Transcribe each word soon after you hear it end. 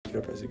Pick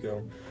it up as you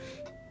go.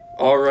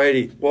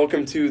 Alrighty,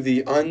 welcome to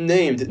the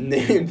Unnamed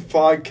Named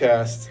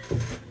Podcast,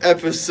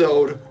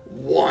 episode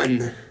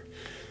 1.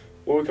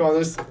 What we call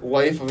this?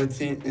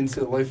 Into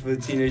the life of a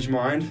teenage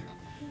mind.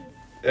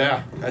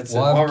 Yeah, that's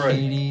we'll it. Have Alright.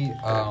 Katie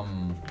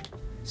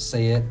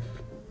say it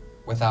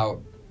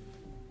without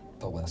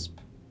the lisp.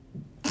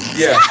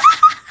 Yeah.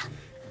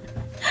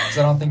 Because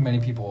I don't think many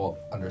people will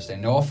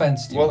understand. No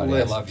offense to you, What buddy.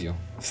 lisp? I love you.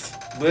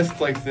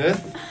 List like this.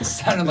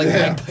 Sounded like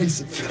Yeah. Mike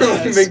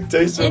Tyson. Make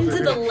dice over Into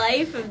here. the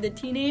life of the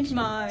teenage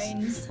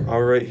minds.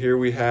 Alright, here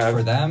we have...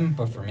 For them,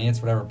 but for me,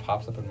 it's whatever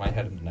pops up in my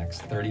head in the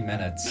next 30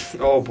 minutes.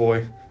 Oh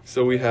boy.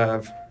 So we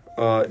have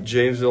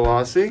James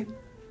Delassie.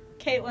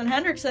 Caitlin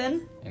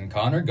Hendrickson. And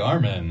Connor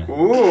Garman.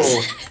 Ooh.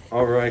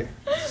 Alright.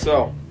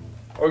 So,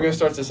 we're going to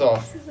start this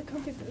off. This is a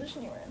comfy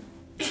position you're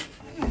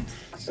in.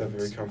 It's not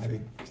very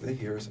comfy. Do they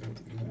hear us? I don't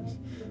think they hear us.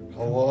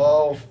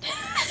 Hello?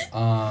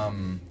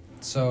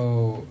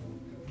 So...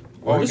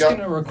 Well, We're we just got-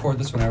 going to record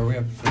this whenever we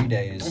have free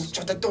days Don't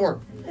shut the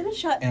door. It is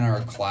shut. in our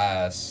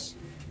class.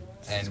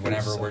 And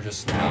whenever we're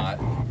just not...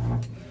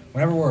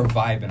 Whenever we're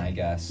vibing, I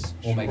guess,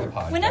 we'll make a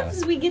podcast.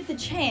 Whenever we get the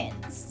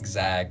chance,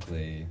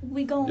 Exactly.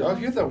 we go Y'all on.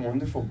 hear that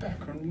wonderful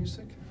background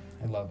music?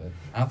 I love it.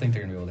 I don't think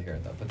they're going to be able to hear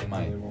it, though, but they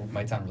might. they won't.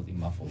 Might sound really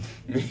muffled.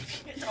 Maybe.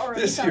 It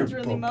already This sounds here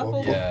really bubble.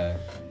 muffled. Yeah.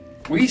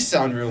 We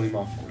sound really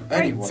muffled.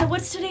 Anyway. Alright, so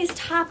what's today's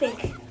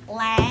topic,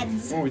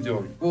 lads? What are we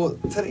doing? Well,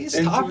 today's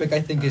Into topic, I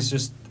think, is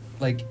just,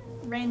 like,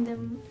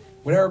 Random.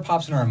 whatever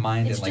pops in our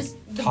mind It's and, like,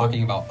 just the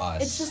talking about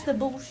us. It's just the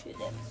bullshit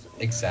episode.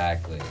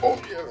 Exactly.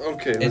 Oh, yeah.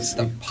 Okay. It's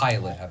the see.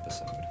 pilot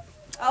episode.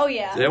 Oh,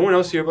 yeah. Did anyone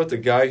else hear about the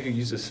guy who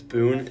used a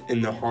spoon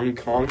in the Hong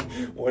Kong?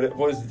 What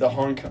was the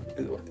Hong Kong?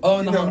 Oh,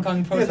 in the Hong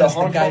Kong protest,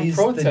 the guy used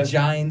the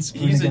giant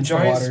spoon He used a against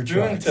giant the water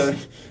spoon trucks.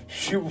 to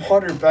shoot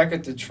water back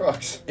at the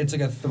trucks. It's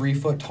like a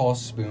 3-foot tall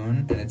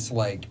spoon, and it's,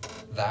 like,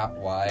 that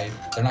wide.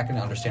 They're not going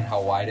to understand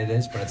how wide it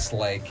is, but it's,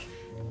 like...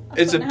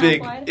 It's a foot and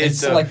big. half wide?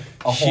 It's like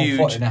a whole huge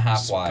foot and a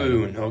half wide.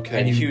 spoon. Okay,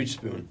 And he- huge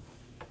spoon.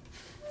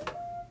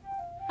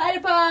 Hi,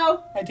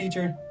 DePo. Hi,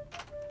 teacher.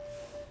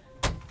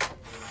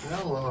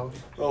 Hello.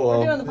 Hello.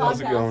 We're doing the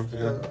How's it going?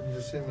 podcast. Yeah. I'm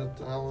just seeing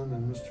with Alan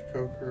and Mr.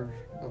 Coker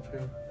up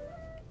here.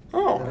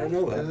 Oh, I didn't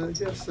know that.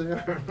 Yes, they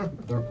are.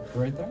 They're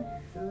right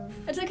there?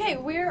 It's okay,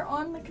 we're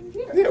on the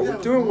computer. Yeah,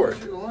 we're doing work.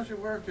 As long as you're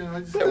working,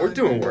 I just Yeah, we're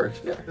doing work.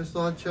 Yeah. Just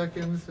thought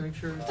check-ins, make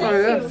sure. Thank Oh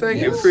yeah, you. thank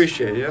you. Yes.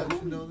 Appreciate it. Yeah.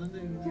 Let you know the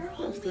news.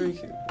 Yes,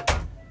 thank you.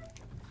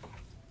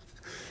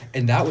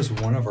 And that was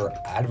one of our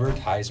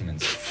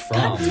advertisements from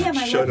God damn,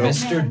 I Shut love up.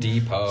 that Mr. man.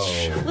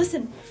 Depot.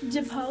 Listen,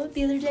 DePo,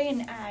 the other day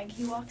in Ag,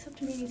 he walks up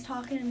to me and he's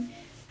talking, and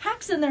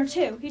Hack's in there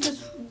too. He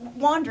just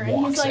wandering.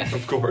 Walks He's like, in.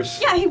 Of course.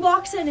 yeah, he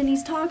walks in and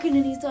he's talking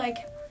and he's like,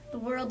 the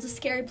world's a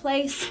scary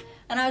place.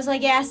 And I was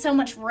like, yeah, so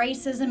much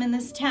racism in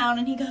this town.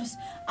 And he goes,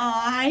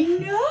 I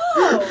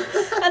know.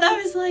 And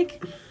I was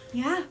like,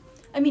 yeah.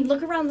 I mean,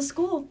 look around the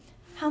school.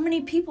 How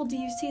many people do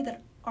you see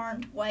that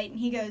aren't white? And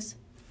he goes,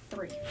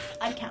 3.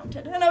 I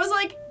counted. And I was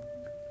like,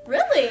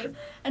 really?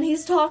 And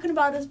he's talking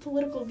about his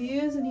political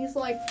views and he's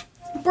like,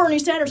 Bernie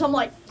Sanders. I'm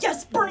like,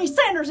 yes, Bernie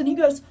Sanders. And he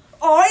goes,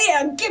 oh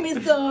yeah, give me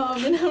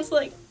some. And I was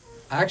like,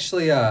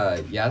 Actually,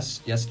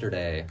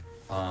 yesterday,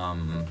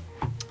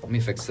 let me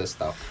fix this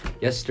though.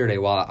 Yesterday,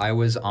 while I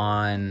was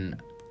on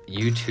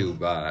YouTube,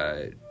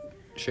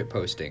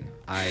 shitposting,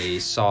 I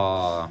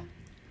saw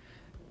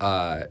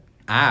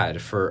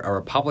ad for a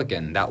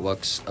Republican that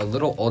looks a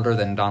little older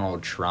than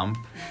Donald Trump,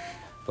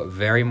 but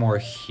very more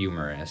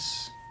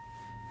humorous.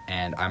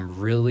 And I'm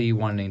really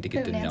wanting to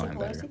get to know Nancy him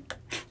better.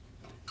 Pelosi?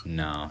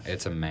 No,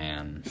 it's a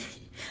man.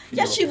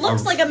 Yeah, she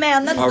looks like a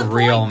man. That's A the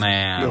real point.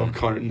 man. No,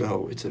 Connor.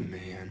 No, it's a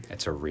man.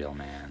 It's a real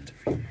man.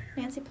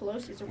 Nancy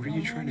Pelosi's a What are real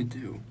you man. trying to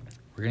do?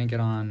 We're gonna get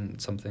on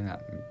something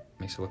that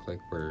makes it look like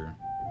we're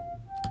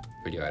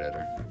video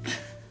editor,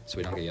 so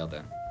we don't get yelled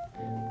at.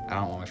 I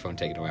don't want my phone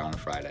taken away on a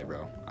Friday,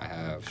 bro. I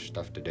have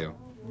stuff to do.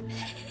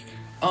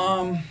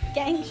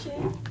 Gang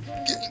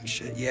shit.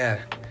 Shit,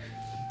 yeah.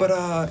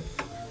 But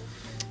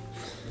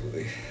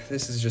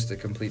this is just a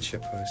complete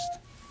shit post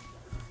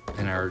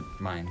in our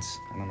minds.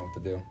 I don't know what to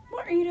do.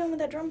 What are you doing with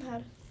that drum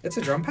pad? It's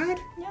a drum pad?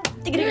 Yeah.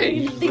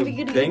 Hey,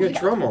 bang a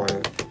drum on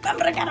it.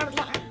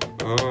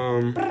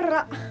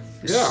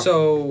 Yeah.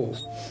 So,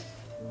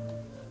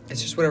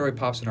 it's just whatever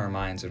pops in our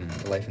minds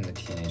and life in the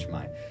teenage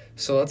mind.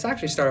 So let's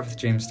actually start off with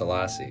James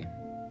Delassie.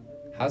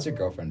 How's your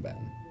girlfriend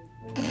been?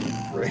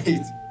 Great.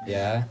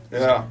 Yeah?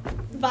 Yeah.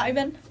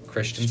 Vibing.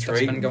 Christian stuff's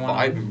Straight been going on?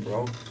 vibing,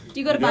 bro. Do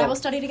you go to You know, Bible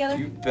study together?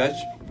 You bet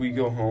we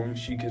go home,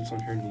 she gets on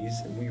her knees,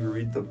 and we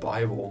read the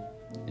Bible.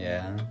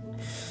 Yeah.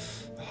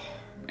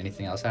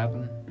 Anything else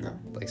happen? No.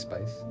 Like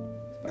Spice?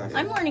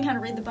 I'm learning how to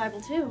read the Bible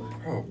too.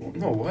 Bro,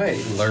 no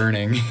way.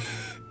 Learning.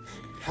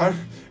 How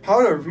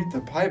to read the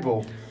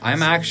Bible?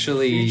 I'm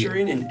actually...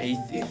 Featuring an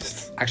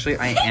atheist. Actually,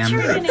 I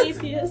Featuring am... an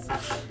atheist.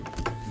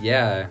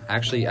 Yeah,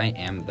 actually, I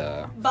am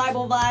the...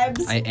 Bible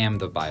vibes. I am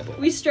the Bible.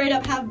 We straight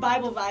up have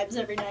Bible vibes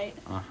every night.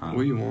 Uh-huh.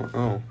 What do you want?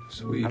 Oh,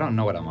 sweet. I don't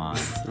know what I'm on.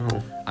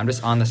 Oh. I'm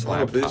just on this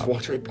Oh, they just laptop.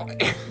 walked right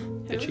by.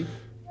 Did she?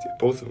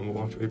 Both of them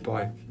walked right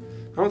by. I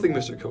don't think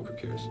Mr. Coker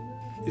cares.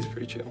 He's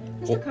pretty chill.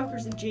 Mr.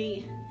 Coker's a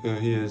G. Yeah,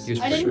 he is. He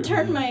was I for didn't sure.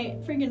 turn my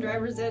freaking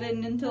driver's ed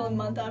in until a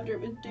month after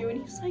it was due,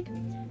 and he's like,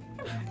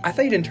 I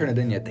thought you didn't turn it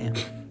in yet, damn.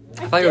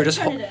 I thought you were did just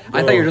turn it in.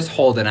 I thought you were just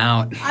holding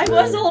out. I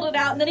was holding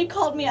out, and then he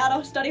called me out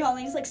of study hall,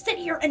 and he's like, sit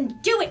here and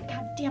do it,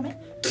 god damn it.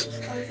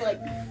 I was like,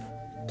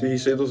 Did he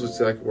say those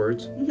exact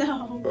words?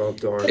 no. Oh,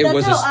 darn. But It that's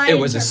was how I it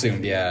was interpret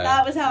assumed, it. yeah.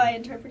 That was how I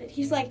interpreted it.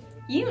 He's like,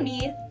 you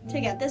need to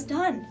get this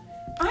done.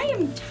 I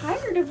am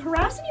tired of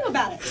harassing you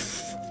about it.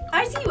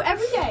 I see you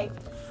every day,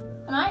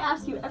 and I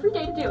ask you every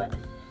day to do it.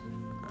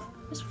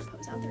 Mr.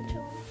 DePoe's out there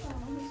chilling. I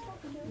don't know what he's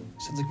talking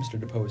to. Sounds like Mr.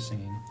 DePoe is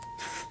singing.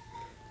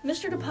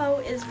 Mr.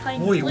 DePoe is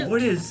playing Wait, flute.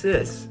 what is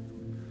this?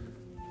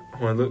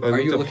 Oh, I Are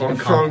looked you at looking Hong at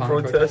Kong Hong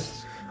Kong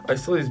protests. I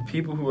saw these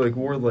people who like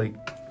wore like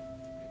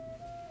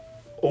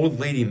old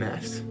lady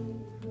masks.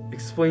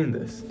 Explain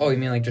this. Oh, you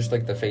mean like just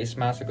like the face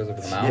mask that goes over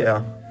the mouth?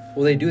 Yeah,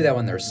 Well, they do that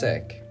when they're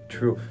sick.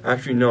 true.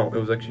 Actually, no. It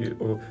was actually.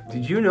 Oh,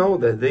 did you know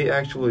that they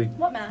actually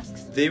What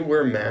masks? they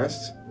wear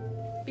masks?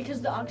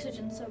 Because the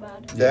oxygen's so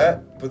bad.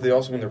 That, but they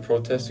also when they're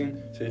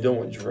protesting, so they don't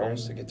want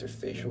drones to get their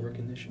facial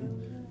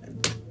recognition.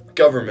 And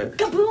government.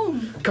 Kaboom!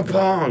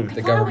 Kabong!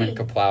 The government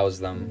kaplows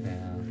them.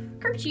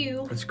 Yeah. Hurt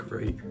you. That's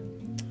great.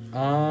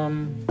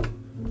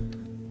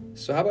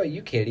 So how about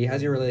you, Katie?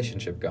 How's your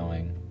relationship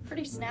going?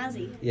 Pretty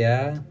snazzy.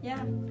 Yeah,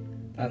 Yeah.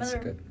 My that's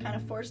mother good. kind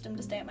of forced him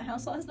to stay at my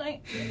house last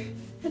night.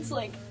 It's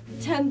like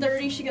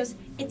 10:30. She goes,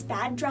 "It's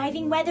bad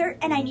driving weather,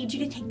 and I need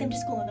you to take them to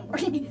school in the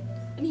morning."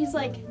 And he's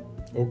like,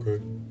 Okay.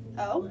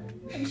 "Oh,"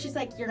 and she's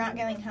like, "You're not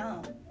going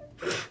home."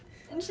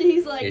 And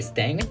she's like, You're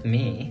staying with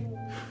me.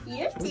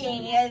 "You're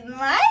staying at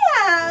my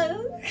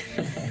house."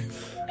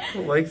 I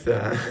don't like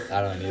that.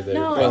 I don't either.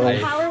 No, but and I,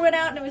 the power went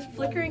out, and it was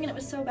flickering, and it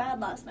was so bad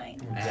last night.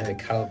 I had to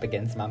cuddle up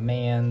against my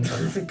man.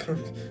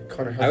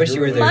 Connor, I wish you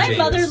were there, My James.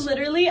 mother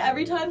literally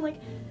every time like.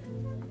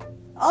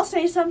 I'll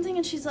say something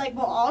and she's like,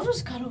 "Well, I'll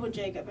just cuddle with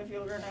Jacob if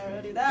you're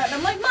gonna do that." And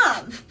I'm like,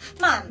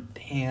 "Mom,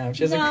 Damn,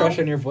 she has No. a crush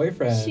on your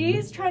boyfriend.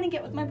 she's trying to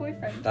get with my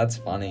boyfriend." That's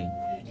funny.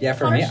 Yeah,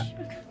 for me.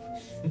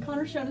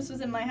 Connor Jonas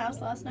was in my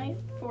house last night,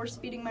 force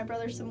feeding my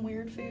brother some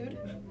weird food.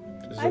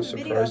 Does I have that a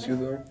video surprise of you it.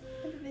 though?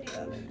 I have a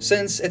video of it.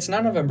 Since it's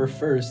not November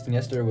 1st and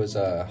yesterday was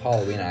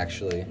Halloween,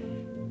 actually.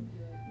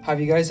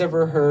 Have you guys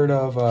ever heard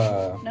of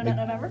No, not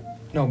November.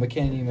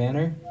 McKinney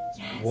Manor?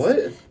 Yes. What?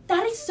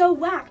 That is so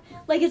whack.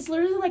 Like it's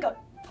literally like a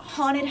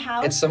haunted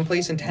house. It's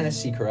someplace in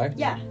Tennessee, correct?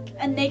 Yeah,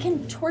 and they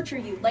can torture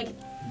you. Like,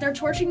 they're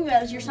torturing you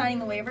as you're signing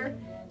the waiver.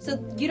 So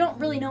you don't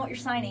really know what you're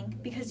signing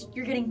because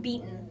you're getting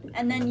beaten.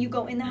 And then you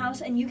go in the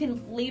house and you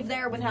can leave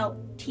there without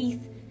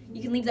teeth.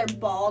 You can leave there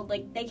bald.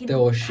 Like, they can They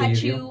will cut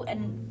shave you you.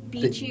 and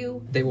beat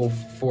you. They will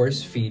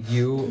force feed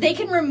you. They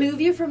can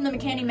remove you from the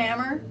McKinney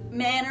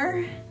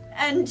Manor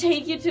and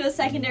take you to a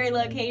secondary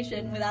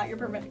location without your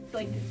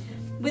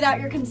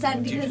without your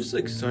consent Did you because just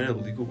like sign a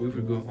legal waiver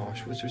to go to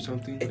Auschwitz or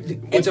something?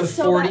 It's a It's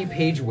so bad.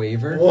 40-page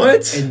waiver.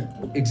 What?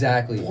 And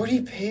exactly.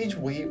 40-page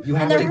waiver. You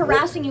have and they're to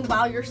harassing you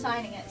while you're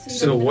signing it. You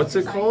So don't even what's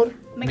know it what called?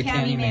 you're signing.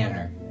 McKinney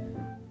Manor.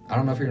 I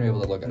don't know if you're gonna be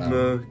able to look it up.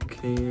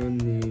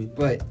 McKinney.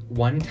 But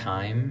one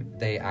time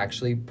they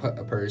actually put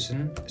a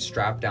person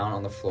strapped down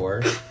on the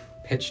floor,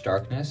 pitch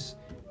darkness,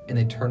 and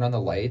they turned on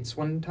the lights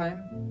one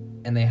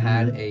time, and they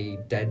had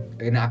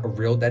not a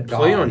real dead dog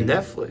Playing on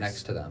Netflix.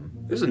 next to them.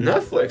 There's a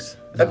Netflix.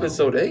 No.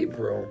 Episode 8,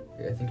 bro.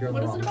 I think you're on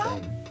What the is it wrong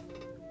about? thing.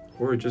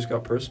 Or it just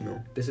got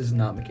personal. This is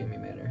not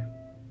McKinney Manor.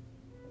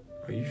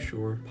 Are you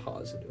sure?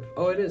 Positive.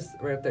 Oh, it is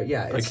right up there.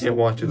 Yeah, I it's, can't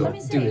watch it though. Let me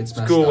see. dude, it's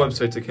messed School up.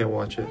 websites, I can't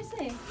watch Let it.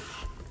 me see.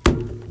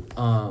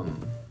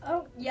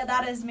 Oh, Yeah,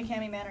 that is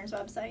McCamey Manor's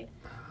website.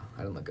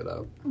 I didn't look it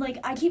up. Like,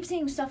 I keep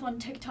seeing stuff on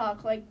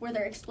TikTok, like, where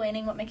they're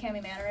explaining what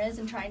McCamey Manor is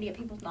and trying to get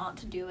people not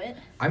to do it.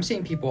 I'm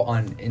seeing people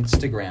on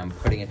Instagram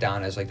putting it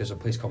down as like there's a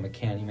place called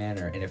McKinney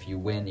Manor, and if you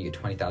win, you get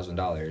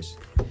 $20,000.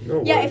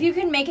 No Yeah, way. if you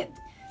can make it,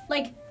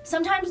 like,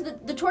 sometimes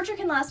the torture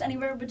can last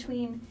anywhere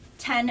between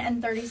 10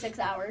 and 36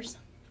 hours.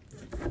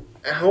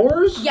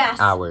 Hours? Yes.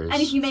 Hours.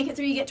 And if you make it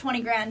through, you get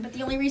 20 grand. But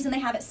the only reason they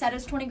have it set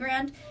as 20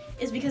 grand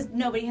is because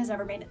nobody has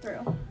ever made it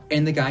through.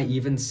 And the guy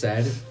even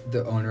said,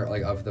 the owner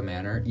like of the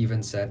manor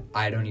even said,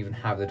 I don't even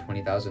have the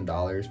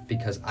 $20,000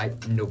 because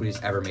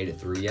nobody's ever made it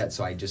through yet,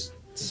 so I just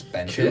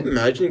spent Can it. you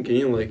imagine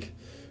getting like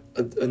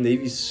a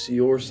Navy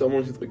SEAL or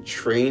someone who's like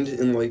trained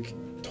in like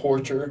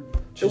torture?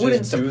 to It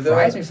wouldn't just do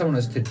surprise that? me if someone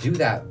was to do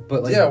that,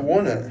 but like Yeah,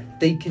 wouldn't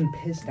they can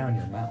piss down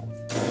your mouth.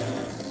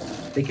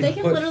 They can, They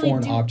can put literally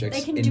foreign do. objects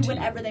They can into do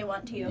whatever you. they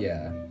want to you.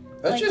 Yeah,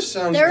 That Like, just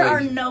sounds There like...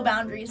 are no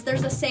boundaries.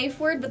 There's a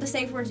safe word, but the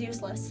safe word's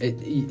useless.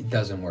 it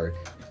doesn't work.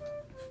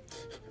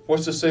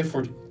 What's the safe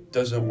word?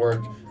 Doesn't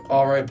work.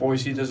 Alright,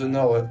 boys, he doesn't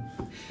know it.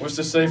 What's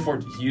the safe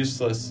word?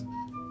 Useless.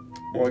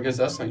 Well, I guess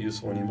that's not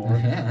useful anymore.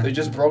 Yeah. They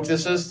just broke the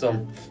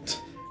system.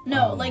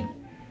 No, like,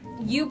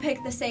 you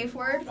pick the safe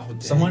word. Oh,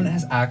 dang. Someone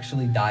has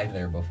actually died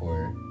there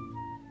before.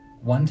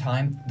 One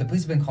time, the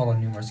police have been called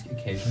on numerous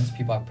occasions.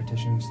 People have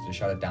petitions to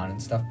shut it down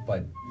and stuff,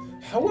 but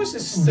How is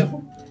this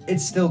still?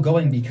 It's still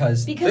going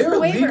because Because They the are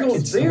waivers. legal.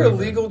 It's They the are waiver.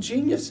 legal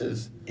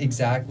geniuses.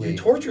 exactly. You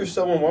torture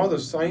someone while they're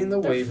signing the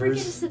They're freaking waivers.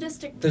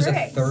 sadistic There's a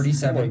pricks.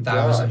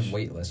 37,000 Oh my gosh.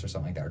 wait list or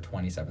something like that, or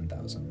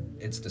 27,000.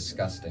 It's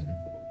disgusting.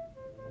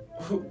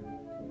 Who?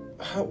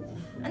 How?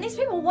 And these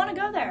people want to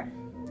go there.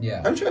 Yeah,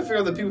 I'm trying to figure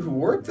out the people who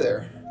work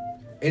there.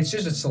 it's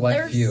just a select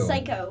They're few.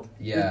 psycho.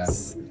 Yeah,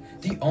 It's-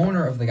 the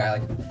owner of the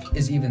guy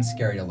is even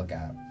scary to look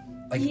at.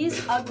 Like,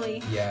 He's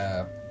ugly.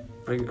 yeah,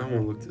 I want to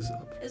look this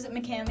up. Is it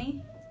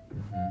McCamey?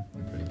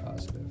 I'm pretty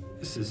positive.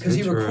 This is Because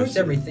he records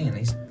interesting. everything,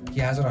 and he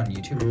has it on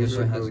YouTube. Because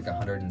he has like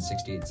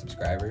 168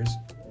 subscribers.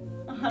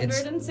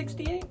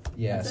 168?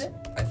 Yes, That's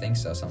it? I think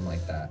so, something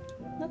like that.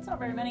 That's not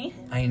very many.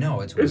 I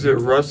know it's. Is it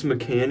weird. Russ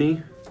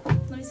McCanny?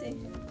 Let me see.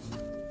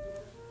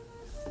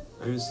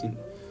 I haven't seen.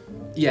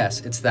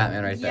 Yes, it's that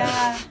man right there.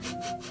 Yeah.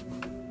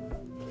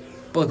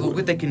 But look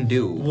what they can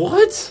do.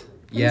 What?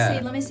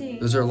 Let me see.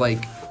 Those are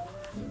like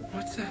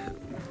What's that?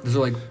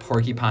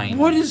 porcupine.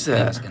 What is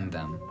that? things in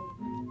them.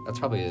 That's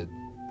probably a,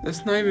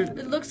 That's not even.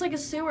 It looks like a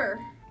sewer.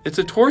 It's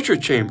a torture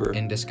chamber.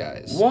 in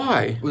disguise.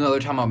 Why? Well, no, they're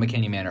talking about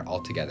McKinney Manor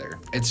altogether.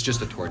 It's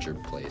just a torture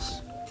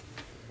place.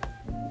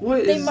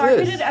 What They is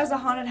market this? it as a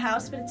haunted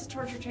house, but it's a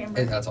torture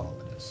chamber. That's all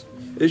it is.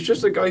 It's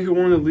just a guy who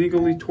wanted to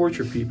legally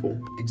torture people.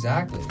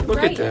 Exactly. Look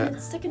right, at that. and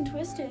it's sick and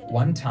twisted.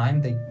 One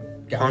time they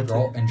got a Haunted.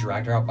 girl and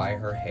dragged her out by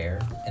her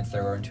hair and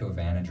threw her into a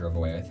van and drove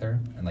away with her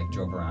and like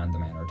drove around the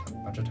manor a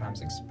bunch of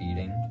times, like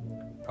speeding,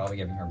 probably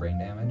giving her brain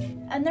damage.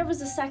 And there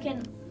was a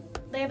second.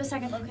 They have a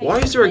second location. Why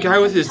is there a in guy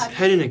with his Kentucky.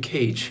 head in a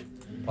cage?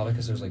 Probably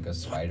because there's like a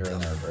spider and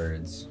there are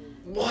birds.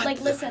 What?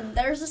 Like, listen,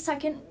 there's a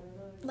secondary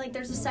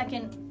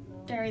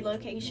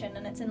location,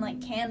 and it's in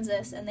like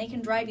Kansas, and they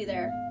can drive you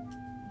there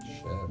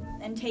Shit.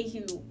 and take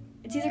you.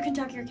 It's either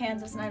Kentucky or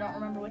Kansas, and I don't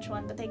remember which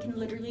one, but they can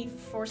literally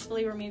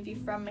forcefully remove you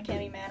from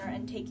McCamey Manor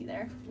and take you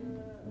there,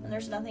 and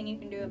there's nothing you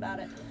can do about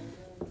it.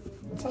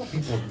 That's how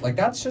people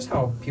that's just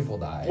how people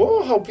die.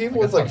 Whoa, how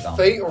people Like, with like that's dumb.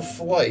 fate or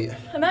flight.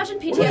 Imagine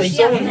Well, Well, they PTSD.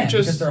 someone at who hand.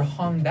 just- because they're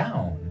hung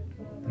down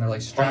and they're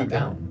like strapped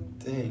down.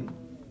 Dang.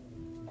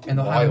 And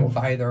they'll have them Wild.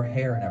 by their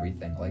hair and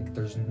everything. Like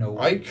there's no.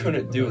 I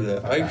couldn't do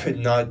that. Fuck I could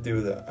not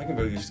do that. I can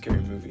barely do scary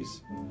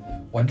movies.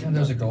 One time there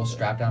was a girl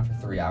strapped down for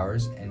 3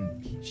 hours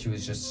and she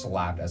was just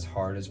slapped as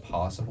hard as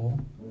possible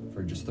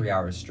for just 3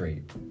 hours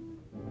straight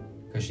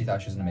because she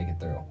thought she was gonna make it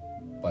through.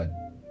 But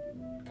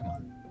come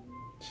on.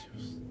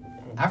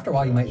 After a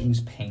while, you might lose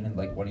pain in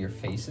like one of your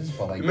faces,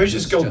 but like You might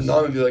just go it's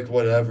numb and be like,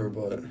 whatever,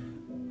 but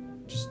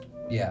Just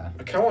yeah,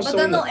 I kind of want But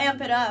then someone. they'll To,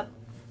 amp it up.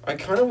 I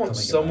kind of want Don't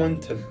make it someone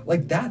to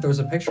like that. There was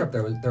a picture up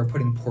there. They were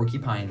putting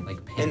porcupine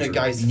like pins In a or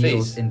guy's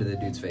needles face. into the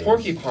dude's face.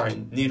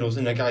 porcupine needles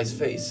in a guy's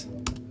face.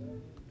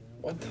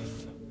 What the?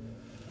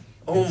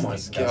 Oh It's my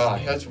disgusting.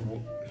 god, that's.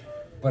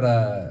 But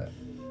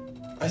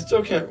I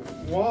still can't.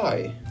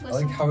 Why? I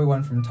Listen, like how we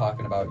went from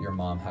talking about your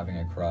mom having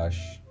a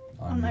crush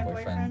on On my your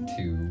boyfriend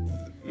to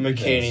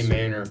McCaney Yes.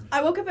 Manor.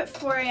 I woke up at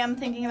 4 a.m.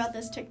 thinking about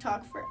this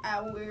TikTok for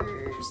hours. Let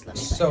me find it.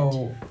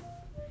 so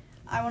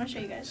I want to show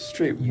you guys.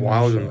 Straight you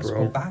wild, show us.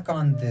 bro. Go back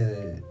on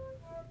the.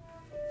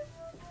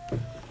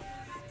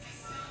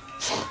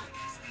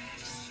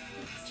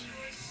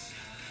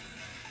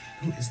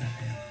 Who is that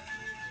man?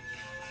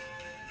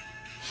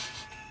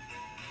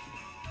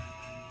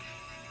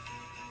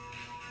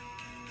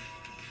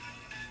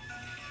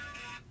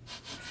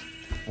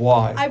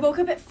 Why? I woke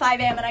up at 5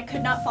 a.m. and I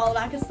could not fall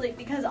back asleep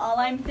because all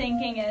I'm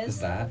thinking Is is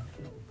that?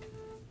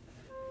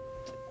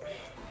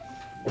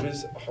 What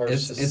is our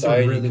It's a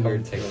society? really come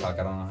weird to? TikTok.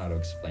 I don't know how to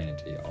explain it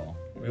to y'all.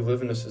 We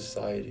live in a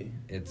society.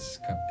 It's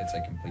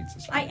a complete I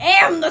society.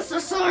 am the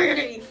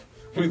society.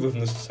 We live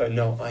in a society.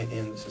 No, I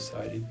am the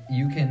society.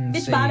 You can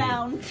Bitch, say bow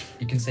down.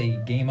 you can say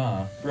game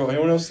up. Bro,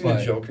 anyone else seen But-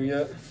 the Joker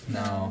yet?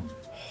 No,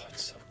 Oh,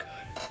 it's so good.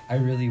 I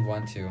really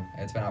want to.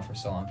 It's been out for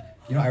so long.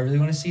 You know, what I really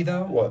want to see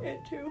though. What? It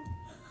too.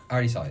 I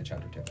already saw it,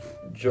 chapter 2.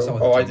 Joker? Saw it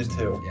with Oh, I James did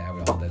and- too. Yeah,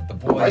 we all did. The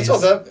boys. I saw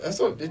that. I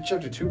saw it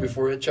chapter 2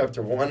 before it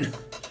chapter 1.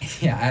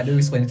 Yeah, I had to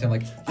explain it to him.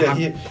 Like, Yeah,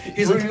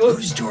 he's like,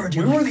 who's George?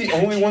 We were the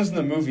only ones in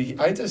the movie.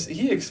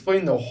 He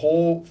explained the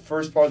whole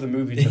first part of the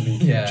movie to me.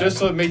 Yeah. Just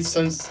so it made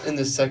sense in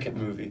the second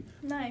movie.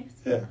 Nice.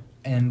 Yeah.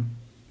 And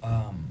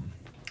what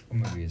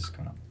movie is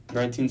coming up?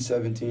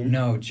 1917.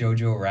 No,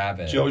 Jojo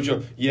Rabbit.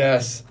 Jojo.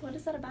 Yes. What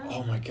is that about?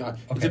 Oh my god.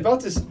 It's Okay.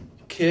 about this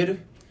kid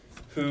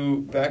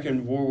who, back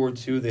in World War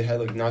II, they had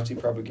like Nazi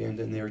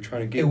propaganda and they were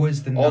trying to get It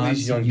was the all Nazi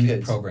these young youth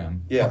kids.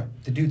 program. Yeah.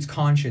 But the dude's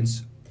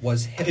conscience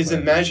was Hitler. His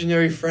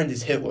imaginary friend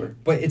is Hitler.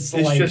 But it's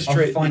It's like just a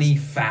straight- funny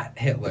fat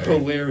Hitler.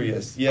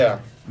 Hilarious. Yeah.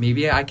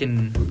 Maybe I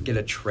can get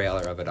a trailer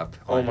of it up.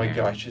 Oh on my here.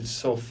 gosh, it's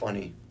so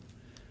funny.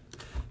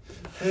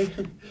 Hey,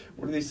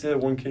 what do they say?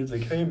 One kid's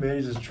like, "Hey man,"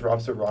 he just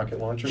drops a rocket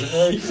launcher.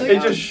 Hey, He's like, he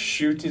 "Oh." just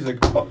shoots. He's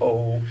like, "Uh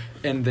oh."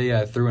 And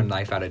they threw a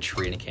knife at a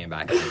tree and it came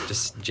back and it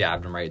just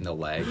jabbed him right in the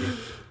leg.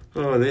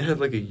 Oh, they had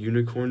like a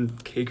unicorn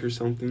cake or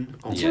something.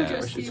 Oh Yeah. my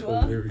gosh, it's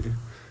Joshua. hilarious.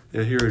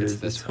 Yeah, here it It's is.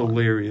 this It's one.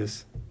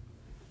 hilarious.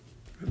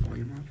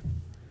 Volume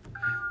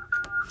up.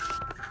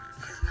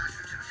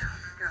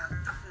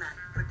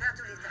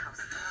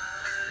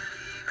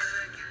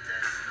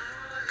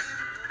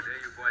 Today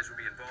you boys will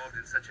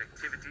such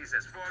activities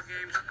as war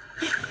games,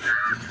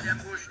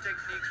 ambush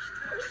techniques,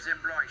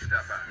 and blowing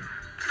stuff up.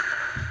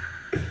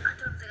 I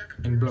don't think I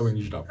can And blowing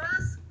you up.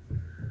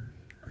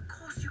 Of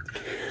course you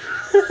can.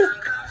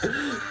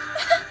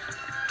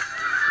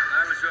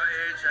 I was your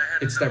age, I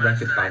had It's to know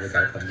directed my by the guy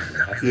stuff. playing it.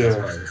 That's the Yeah. best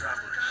part.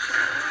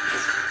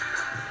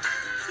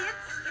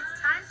 Kids, it's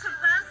time to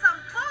burn some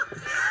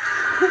books.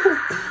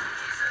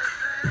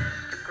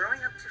 You're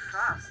growing up too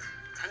fast.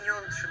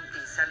 10-year-olds shouldn't be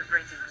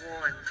celebrating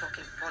war and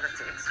talking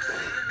politics.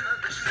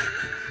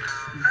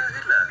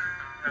 Hitler.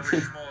 I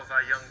wish more of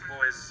our young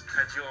boys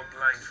had your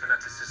blind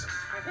fanaticism.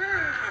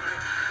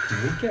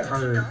 Can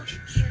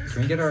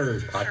we get our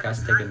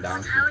podcast taken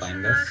down for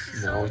playing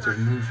this? No, it's a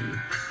movie.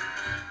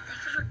 They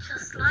could look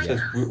just It like says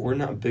us. we're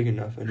not big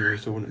enough anyway,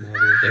 so it wouldn't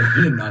matter.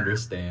 They didn't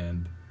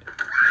understand.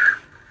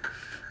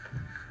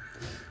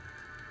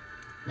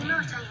 You know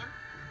what I am?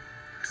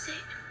 Say it.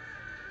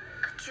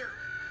 A Jew.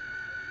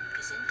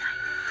 Gesundheit.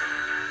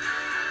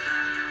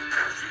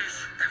 Jeez,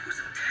 that was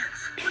intense.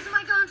 What am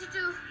I going to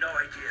do? No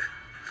idea.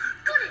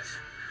 Got it!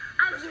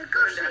 I will Burn down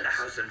negotiate. the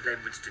house and blame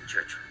Winston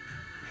Churchill.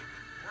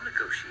 We'll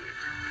negotiate.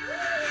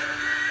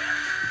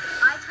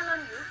 I tell on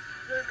you,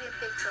 you'll be in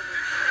big trouble.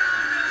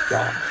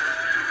 Yeah.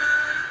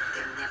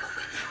 They'll never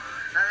win.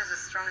 That is the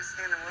strongest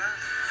thing in the world.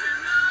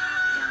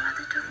 Your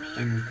mother took me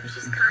in. And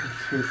She's Christmas. kind.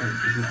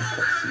 Isn't the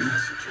cutscene?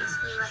 She treats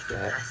me like the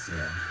Yeah. best.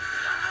 Yeah.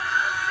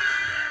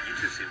 You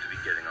two seem to be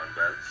getting on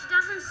well. She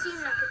doesn't seem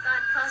like a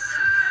bad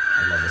person.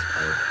 I love this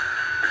part.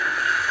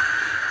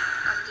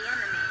 I'm the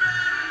enemy.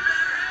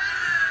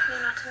 You're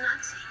not a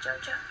Nazi,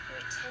 Jojo.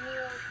 You're a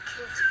 10-year-old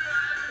kid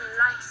who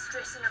likes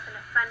dressing up in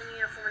a funny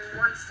uniform and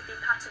wants to be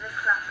part of a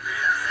club.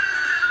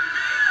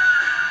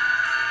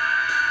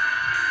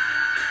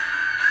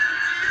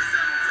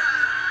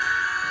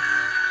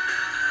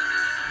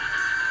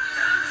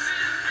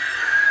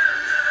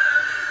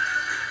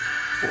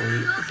 Or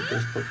it's the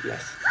best book,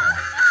 yes.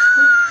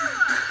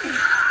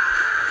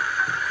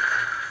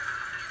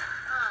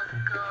 Oh,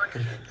 God.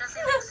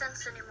 Doesn't make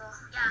sense anymore.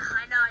 Yeah,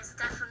 I know. It's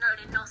definitely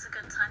not a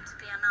good time to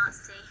be a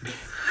Nazi.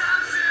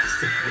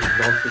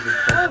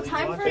 Oh,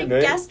 time for a Hey,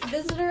 Nate. guest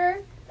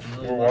visitor.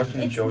 We're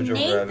watching It's Jojo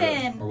Nathan.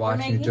 Rabbit. We're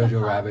watching the making a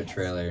Jojo Rabbit podcast.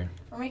 trailer.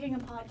 We're making a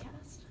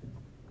podcast.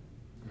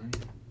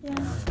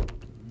 Yeah.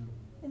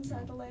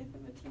 Inside the life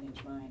of a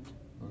teenage mind.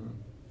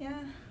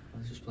 Yeah. I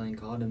was just playing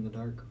COD in the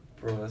dark.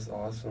 Bro, that's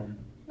awesome.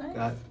 Nice.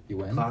 Got You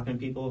win? clapping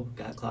people,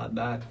 got clapped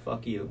back.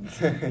 Fuck you.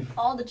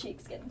 All the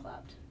cheeks getting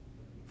clapped.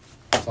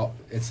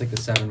 It's like the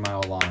 7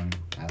 mile long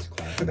ass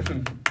clap.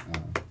 That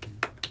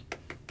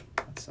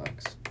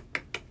sucks.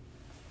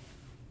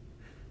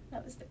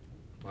 That was the.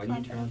 Why do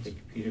you turn off the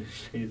computer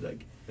straight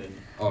like then?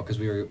 Oh, because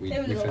we It was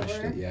finished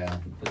over. it. Yeah.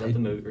 Was that the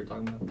movie we were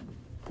talking about?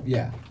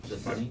 Yeah. Is it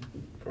funny?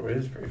 Bro, it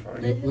is pretty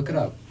funny. Look it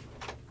up.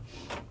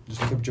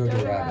 Just look up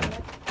Jojo Rabbit.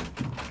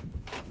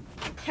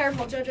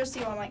 Careful, Jojo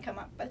Siwa might come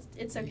up, but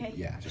it's okay.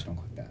 Yeah, just don't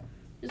click that.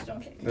 Just don't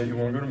kick. Nate, you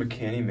want to go to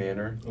McCanny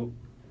Manor?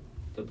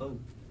 The boat.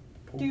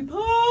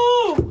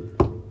 Depot!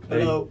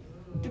 Nate. Hello.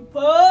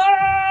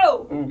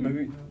 Depot! Ooh,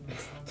 maybe.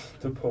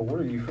 DePaul,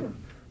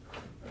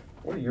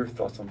 what are your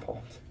thoughts on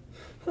politics?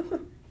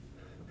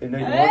 Hey, Nate,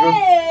 you want to go?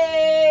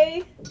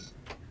 Hey!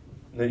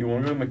 Nate, you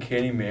want to go to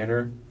McCanny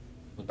Manor?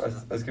 What's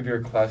that? That's gonna be our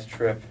class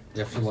trip.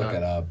 You have to look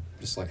it up.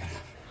 Just look it up.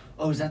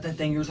 Oh, is that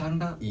thing you were talking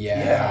about?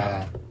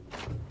 Yeah.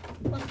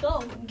 Let's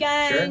go.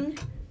 Gang.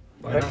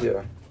 Why Heck not?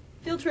 yeah.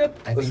 Field trip.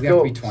 I Let's think we have to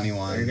go. be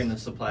 21. You're gonna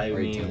supply Or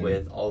me 18.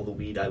 with all the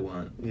weed I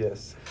want.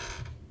 Yes.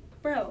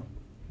 Bro.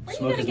 Where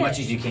Smoke you as gonna much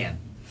get as you can.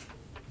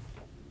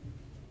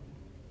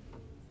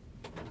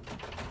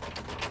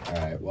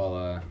 Alright,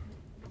 well,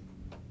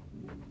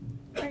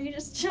 Are you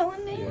just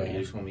chilling, Nate? What, you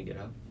just want me to get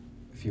up?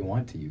 if you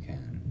want to, you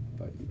can.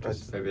 But you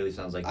just. It really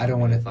sounds like I don't you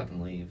want wanna- to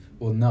fucking leave.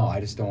 Well, no, I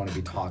just don't want to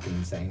be talking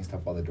and saying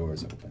stuff while the door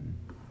is open.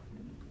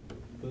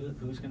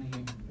 Who's gonna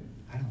hear?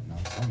 I don't know,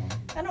 someone.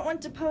 I don't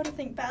want Depot to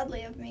think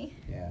badly of me.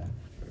 Yeah,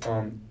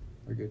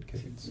 we're good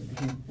kids.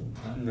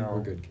 No.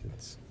 We're good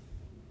kids.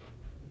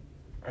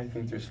 I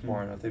think they're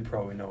smart enough. They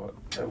probably know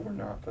it, that we're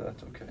not, but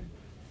that's okay.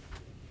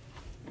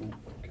 Ooh,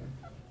 okay.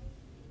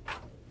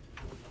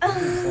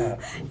 Who's that?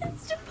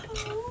 It's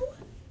Depot.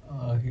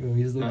 Oh,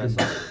 he's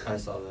I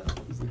saw that.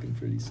 He's looking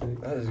pretty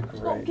sick. That is Oh,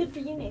 great. good for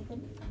you,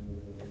 Nathan.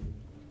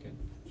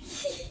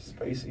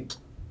 Spacey.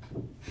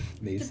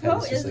 Nate's Depot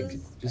head is just is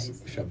like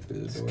just shoved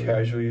through the Just door.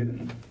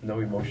 casually, no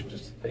emotion,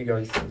 just, hey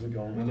guys, how's it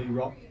going? Really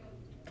rock.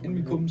 And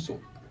become so.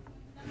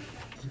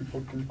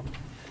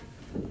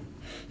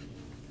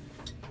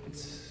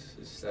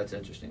 That's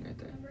interesting right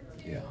there.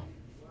 Yeah.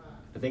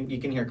 I think you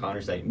can hear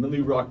Connor say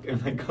Millie Rock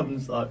and then come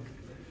suck.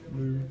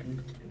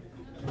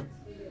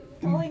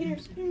 All I can hear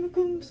is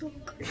 "Macum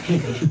soak."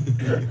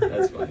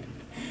 That's fine.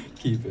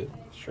 Keep it.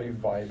 Straight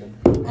vibing.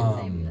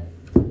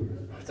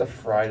 It's a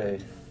Friday.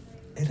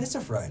 It is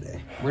a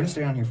Friday. We're gonna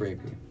stay down here for AP.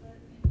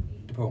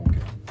 Depot won't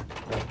care.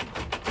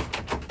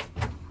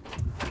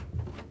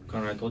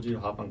 Connor, I told you to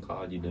hop on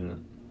COD, you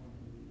didn't.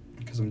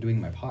 Because I'm doing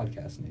my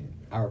podcast, Nate.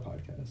 Our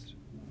podcast.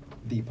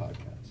 The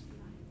podcast.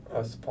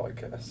 us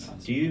podcasts.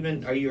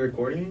 Are you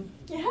recording?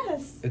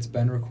 Yes. It's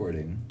been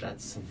recording.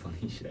 That's some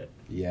funny shit.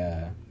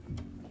 Yeah.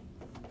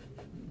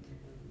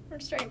 We're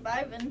straight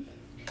vibing.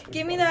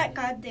 Give me that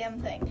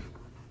goddamn thing.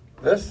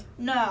 This?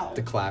 No.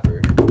 The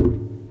clapper.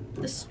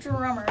 The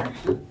strummer.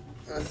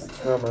 This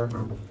drummer.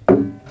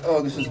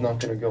 Oh, this is not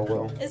gonna go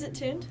well. Is it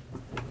tuned?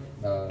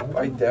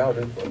 I doubt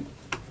it, but.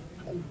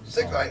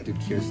 6'9". Dude,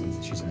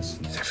 Kirsten's, she's in a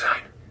snitch. 6'9".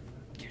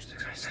 She'll snitch.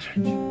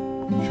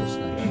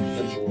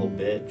 That's a little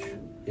bitch.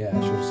 Yeah,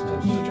 she'll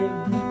snitch.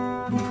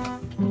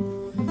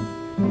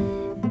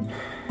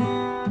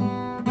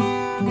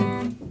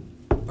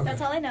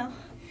 That's all I know.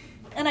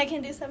 And I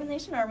can do Seven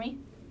Nation Army.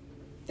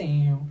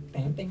 Ow.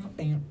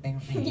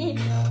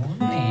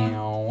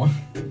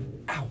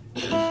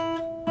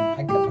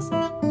 I got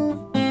myself.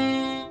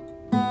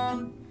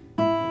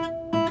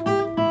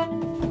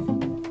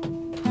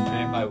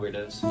 Alright, bye,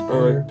 weirdos.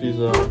 Alright, peace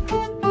out.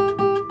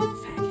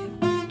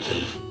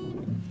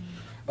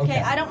 Okay,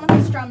 I don't want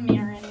the strum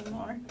mirror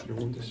anymore. You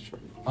want this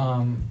drum?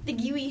 The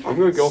gooey. I'm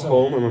gonna go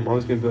home and my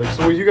mom's gonna be like,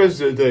 so what you guys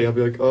did today? I'll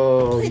be like,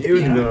 oh, Play the you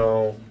piano.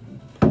 know.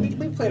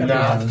 We played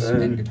pianos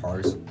Nothing. and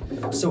guitars.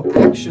 So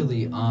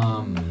actually,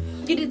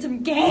 You did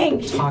some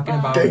gang shit. talking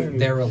Bob. about Gang.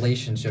 their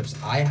relationships,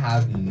 I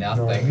have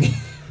nothing.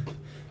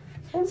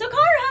 So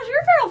Connor, how's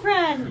your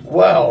girlfriend?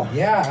 Well.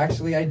 Yeah,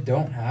 actually, I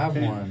don't have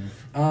one.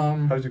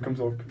 How'd you come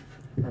to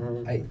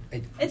I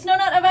It's no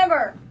not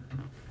November.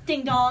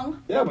 Ding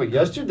dong. Yeah, but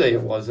yesterday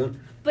it wasn't.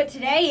 But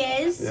today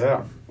is.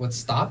 Yeah. what's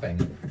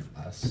stopping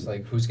us?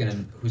 Like, who's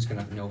gonna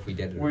know if we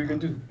did it? What are you gonna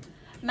do?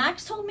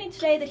 Max told me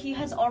today that he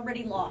has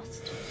already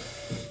lost.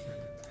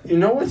 You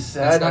know what's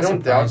sad? That's I not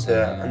don't doubt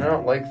surprising, that. yeah. And I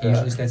don't like He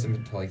usually that. stays up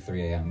until like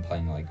 3 a.m.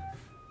 playing like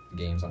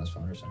games on his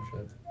phone or some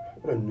shit.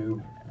 What a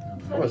noob.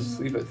 I was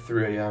asleep at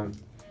 3 a.m.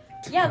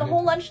 Yeah, the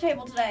whole lunch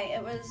table today.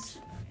 It was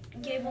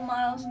Gable,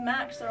 Miles, and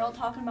Max. They're all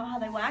talking about how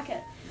they whack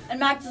it. And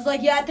Max is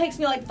like, yeah, it takes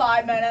me like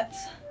 5 minutes.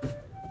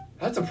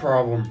 That's a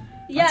problem.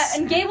 Yeah, That's-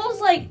 and Gable's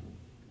like,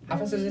 How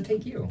fast does it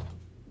take you?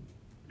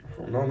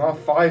 No, not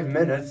 5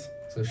 minutes.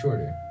 So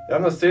shorter.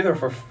 I'm not staying there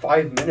for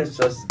 5 minutes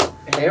just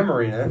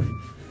hammering it.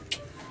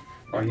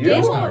 Are you?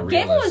 That's not a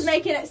Gable was realist.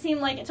 making it seem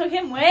like it took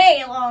him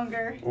way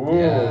longer. Ooh,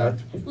 Yeah.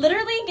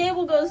 Literally,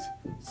 Gable goes,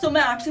 so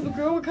Max, if a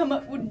girl would come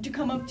up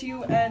to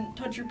you and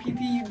touch your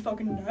pee-pee, you'd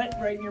fucking nut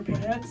right in your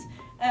pants.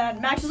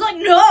 And Max is like,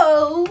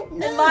 no!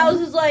 And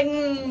Miles is like,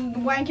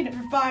 wanking it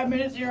for 5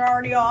 minutes and you're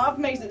already off.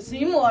 Makes it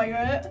seem like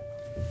it.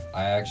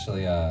 I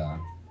actually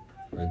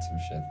read some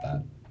shit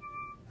that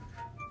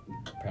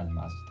apparently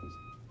Miles does.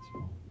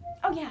 So,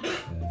 Oh, yeah.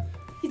 yeah.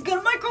 He's got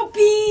a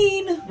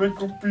micropeen!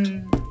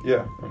 Micropene.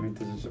 Yeah, I mean,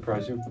 does it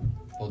surprise you?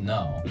 Well,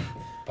 no,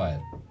 but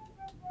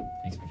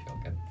makes me feel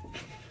good.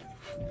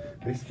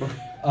 Makes my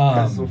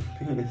pencil Um,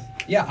 penis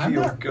yeah, I'm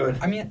feel not. good.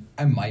 I mean,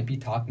 I might be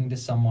talking to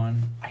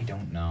someone. I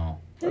don't know.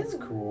 That's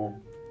cool.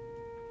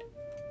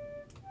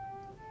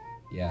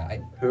 Yeah,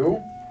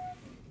 Who?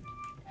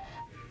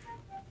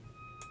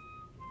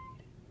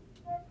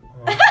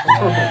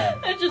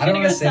 It's just I don't gonna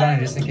want to go say that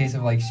silent. just in case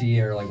of like she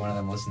or like one of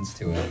them listens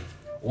to it.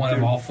 One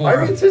of all I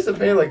four.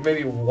 anticipate like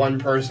maybe one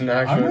person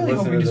I'm actually really listen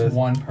hoping to just this.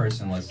 one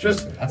person listens Just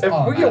to it. That's if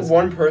all we I'm get asking.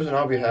 one person,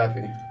 I'll be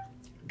happy.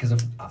 Because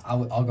if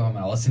I'll go home and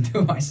I'll listen to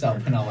it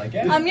myself and I'll like,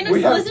 yeah. I'm gonna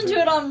We have- listen to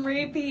it on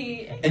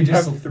repeat. and We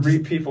have 3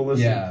 people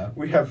listening. Yeah.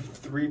 We have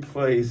 3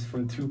 plays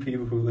from 2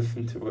 people who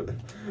listen to it.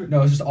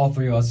 No, it's just all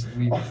three of us.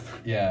 We, All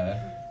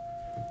yeah.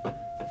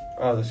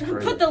 Oh, that's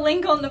great. Put the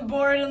link on the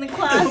board in the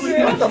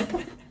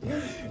classroom.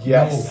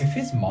 Yes. No, if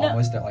his mom No.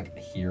 was to like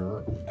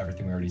hear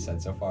everything we already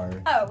said so far,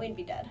 Oh, we'd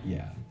be dead.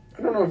 yeah.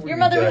 I don't know if we Your could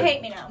mother would get-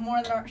 hate me now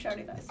more than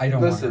Shorty does. I don't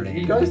want her Listen, to you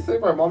hate guys me.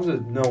 think my mom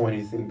doesn't know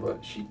anything,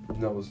 but she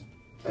knows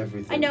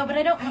everything. I know, but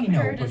I don't I want know,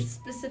 her to but-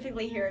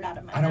 specifically hear it out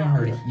of my I don't mouth.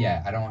 want her to.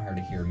 Yeah, I don't want her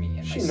to hear me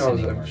and She my knows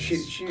sinning that. words.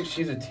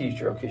 She's a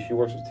teacher. Okay, she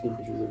works with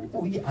teenagers every day.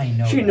 Well, yeah, I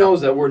know. She that.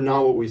 knows that we're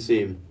not what we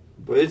seem,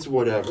 but it's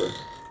whatever.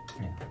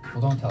 Yeah.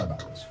 Well, don't tell her about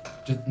this.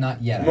 Just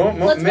not yet.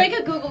 Let's make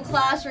a Google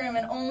Classroom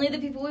and only the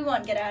people we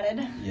want get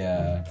added.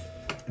 Yeah.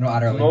 No,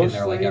 I'd rather link in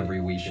there like Mostly,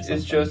 every week or something.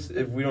 It's just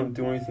if we don't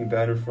do anything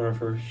bad in front of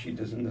her, she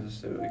doesn't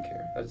necessarily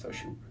care. That's how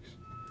she works.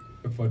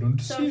 if I don't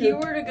So see if you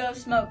it. were to go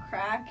smoke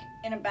crack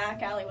in a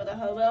back alley with a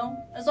hobo,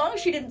 as long as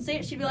she didn't see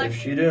it, she'd be like, If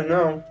she didn't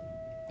know,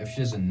 If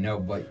she doesn't know,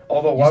 but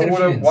although You why said if would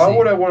she I? didn't Why see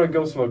would it. I want to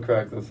go smoke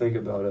crack? Though, think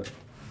about it.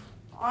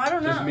 I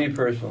don't know. Just me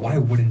personally. why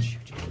wouldn't you,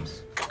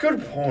 James?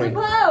 Good point.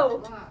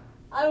 Hello!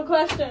 I have a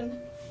question.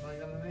 I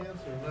got an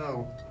answer.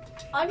 No.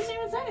 I didn't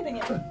even say anything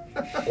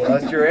yet. Well,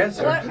 that's your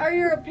answer. What are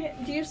your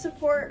do you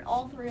support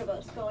all 3 of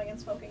us going and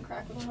smoking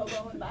crack with a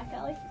hobo in the back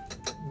alley?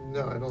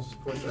 No, I don't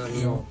support that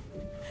at all.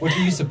 What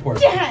do you support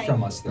Dang.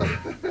 from us, though?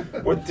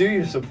 What do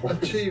you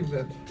support?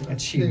 Achievement.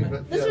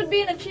 Achievement. This yes. would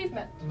be an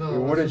achievement. No. We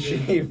would this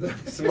would be-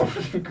 achieve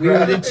smoking crack. We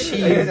would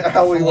achieve in an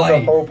alley with a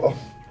flight. hobo.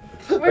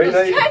 We're Right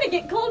just now- trying to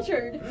get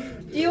cultured.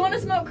 Do you want to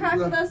smoke crack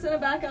with us in a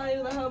back alley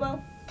with a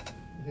hobo?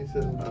 He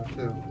says no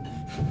too.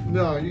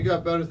 No, you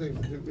got better things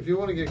to do. If you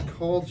want to get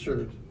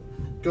cultured,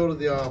 go to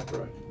the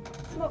opera.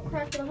 smoke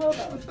crack with a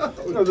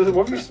hobo. No,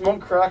 what if you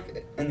smoke crack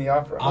in the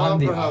opera? On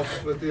the Opera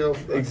house with the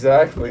opera.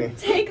 Exactly.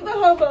 Take the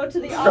hobo to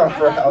the Opera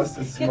opera house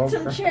house. to Get smoke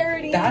some crack.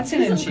 charity. That's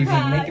and an do some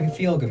achievement. Make crack. him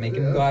feel good. Make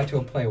him go out to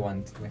a play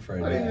once for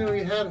a I didn't know day.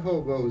 we had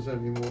hobos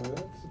anymore.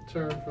 That's a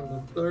term from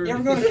the 30s. You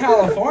ever go to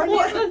California?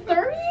 What, the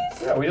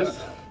 30s? Yeah, we just.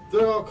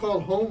 They're all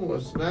called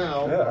homeless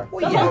now. Yeah.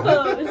 Well, The yeah.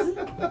 hobos.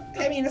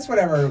 I mean, it's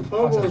whatever.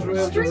 Hobos ran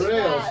the Street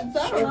rails. rats,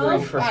 I don't know.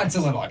 That's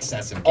a little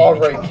excessive. All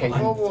Katie. right, Kate.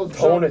 Hobos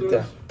Tone jumped it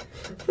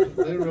down.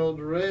 They rode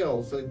the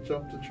rails. They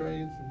jumped the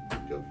trains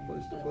and go from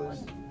place to place.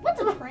 What's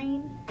a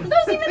train? Do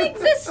those even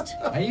exist?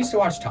 I used to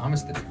watch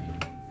Thomas the Train.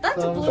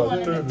 That's a blue one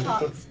and it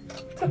talks.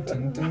 Dun,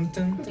 dun, dun,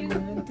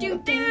 dun, Do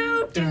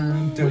do.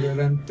 dun, dun,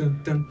 dun,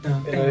 dun, dun,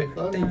 dun, Yeah. dun,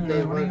 I think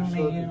they might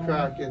smoke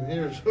crack in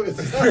here. So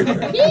it's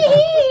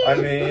I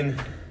mean,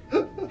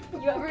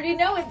 You already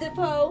know it,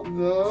 Dippo.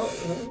 no.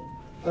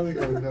 I think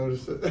I would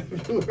notice it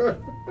everywhere.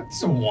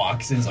 Just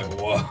walks in, it's like,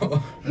 whoa.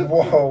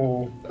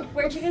 whoa.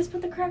 Where'd you guys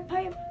put the crack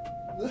pipe?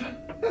 I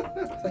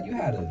thought you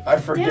had it. I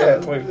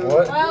forget. Yeah. Wait,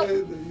 what?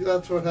 Well-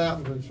 That's what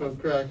happens when you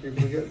smoke crack. You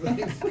forget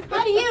things.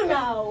 How do you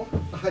know?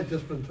 I've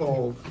just been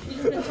told.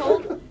 You've been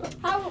told?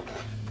 How?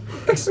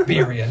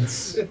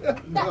 Experience.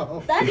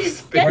 No. That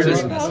is We're sketchy,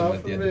 just Dippo. messing Not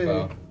with for you, me.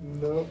 Dippo.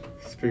 Nope.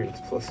 Experience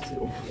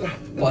 +2.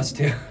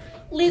 +2.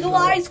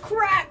 Legalize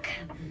crack.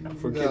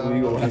 Forget No.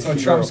 legalizing. That's what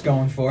Trump's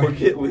going for.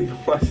 Forget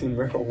legalizing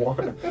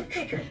marijuana.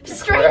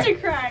 Straight to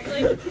crack.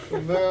 Like,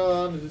 From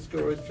marijuana, just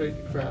go right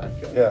straight to crack.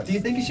 Yeah. Do you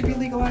think it should be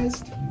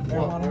legalized? What,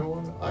 Marijuana?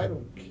 marijuana? I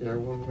don't care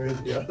one way or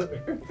the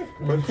other.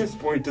 But at this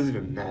point, it doesn't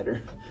even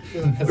matter.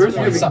 That's Earth's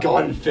why gonna be some-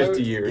 gone in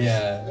 50 years.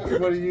 Yeah.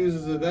 Everybody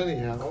uses it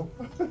anyhow.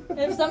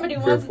 if somebody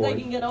Fair wants it, they point.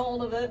 can get a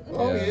hold of it.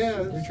 Oh Yeah,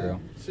 yeah, very true.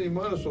 So you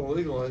might as well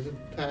legalize it,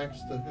 tax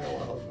the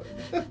hell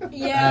out of it.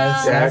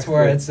 Yeah. That's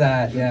where it's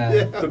at,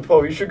 yeah.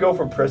 DePo, you should go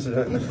for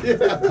president.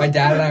 Yeah. My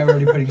dad and I are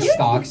already putting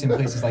stocks in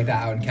places like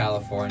that out in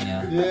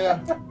California. Yeah.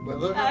 But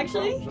look how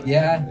Actually? Trump's-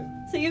 Yeah.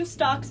 So you have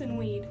stocks in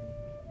weed.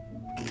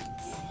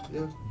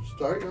 Yeah.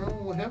 Start your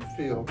own hemp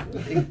field.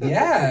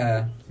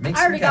 Yeah. Make I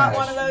some already got cash.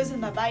 one of those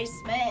in the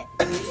basement.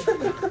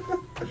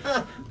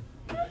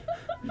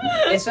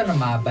 It's under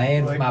my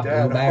bed with Like my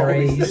Dad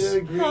blueberries. Yeah,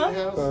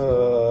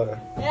 greenhouse.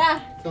 Yeah.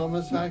 Tell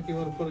Miss Hack you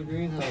want to put a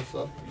greenhouse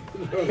up.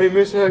 Hey,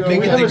 Miss Hack, Make can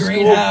we it have the a school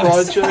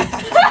greenhouse. project?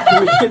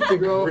 Can we get the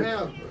Grow green-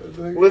 hemp.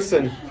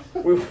 Listen,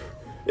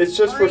 it's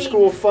just for Green.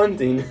 school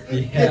funding.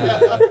 Yeah.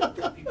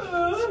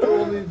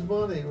 School needs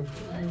money.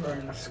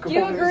 School Do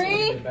you needs-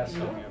 agree?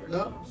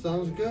 No,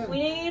 sounds good. We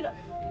need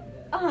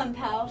a hunt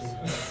house.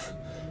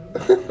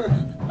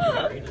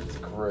 It's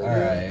great.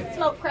 Alright.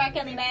 Smoke crack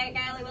in the back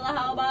alley with a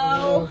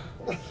hobo.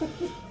 This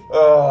is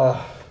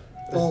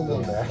a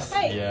Almost. mess.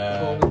 Hey,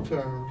 Yeah. Only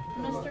term.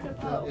 Mr.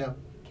 DePoe. Yeah.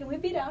 Can we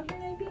be down here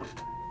in AP?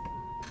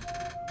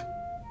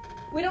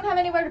 We don't have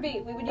anywhere to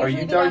be. We would Are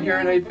usually you be down here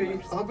in the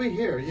AP? first. I'll be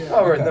here. Yeah.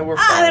 Alright, Okay. then we're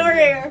Ah, fine. then we're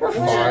here. We're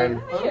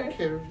fine. I don't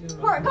care. You know.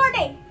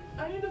 Courtney,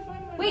 I need to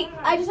find my wait,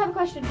 I just have a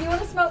question. Do you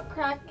want to smoke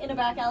crack in a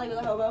back alley with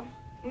a hobo?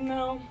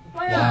 No.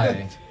 Why not?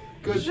 Why?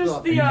 Good It's just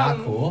stuff. Are you the not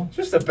cool?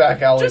 Just the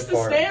back alley just the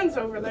part. stands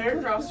over there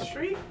across the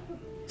street.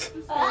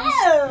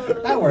 Oh,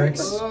 That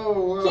works.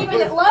 Oh,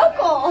 keeping it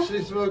local.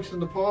 She smokes in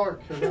the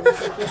park.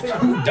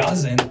 Who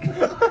doesn't?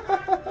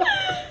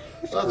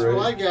 That's great.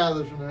 what I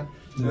gathered from that.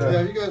 Yeah.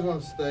 Yeah, if you guys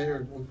want to stay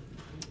here,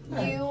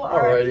 You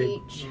are a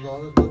Alrighty. peach. as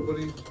long as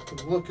nobody's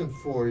looking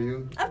for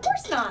you. Of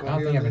course not. I don't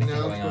think I have anything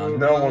going on.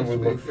 No one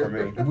would look for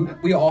me.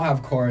 We all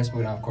have chorus, but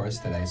we don't have chorus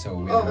today, so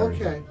we Oh, haven't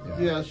okay. heard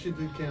it. Yeah, she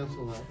did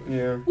cancel that.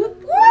 Yeah.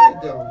 Whoop, I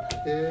whoop. don't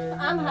care.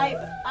 I'm hype.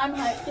 I'm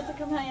hype. Get to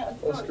come hang out.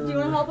 Let's Do go. you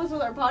want to help us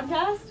with our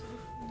podcast?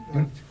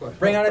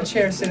 Bring on a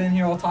chair, sit in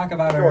here, we'll talk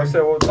about You want our... to say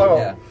we'll talk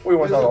Yeah. about, we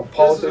want to talk about This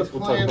politics, is a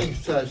we'll talk about... planning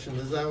session.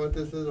 Is that what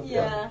this is?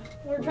 Yeah,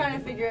 we're trying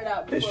to figure it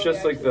out. It's before we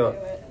just like actually the- do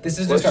it. This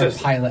is Let's just our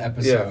just- pilot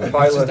episode. Yeah, It's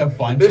pilot. just a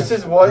bunch This of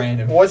is what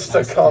random what's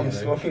to stuff come.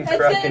 together. Smoking It's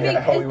crack gonna in be. the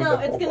alley with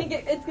a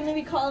It's gonna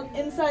be called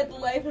Inside the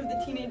Life of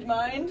the Teenage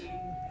Mind.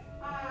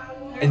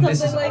 Or And this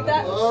something is like all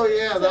that. it is. Oh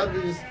yeah,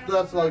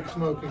 that's like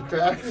smoking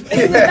crack. In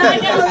the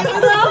back alley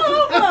with a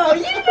hobo.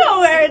 You know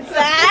where it's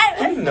at.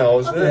 He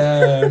knows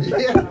this. Yeah.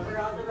 Yeah.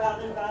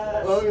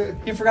 Okay.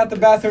 You forgot the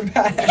bathroom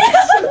pass.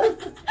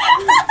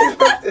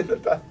 In the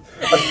back.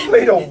 A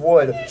plate of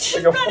wood. Like a,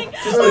 just running.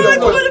 just Oh, like a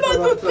what wood.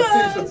 about That's a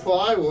piece of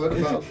plywood.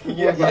 About Yeah.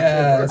 Yeah,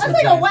 That's like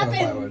a giant weapon.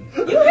 plywood.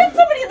 You hit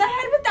somebody in the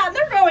head with that, and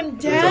they're going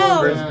down.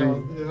 Frisbee.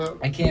 Yeah.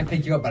 I can't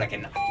pick you up, but I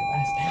can knock your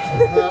ass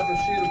down. Half a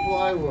sheet of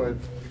plywood.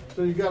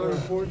 So you got to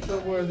report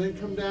somewhere, then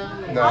come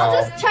down. No. I'll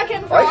just check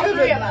in for I all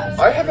three of haven't, us.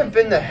 I haven't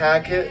been to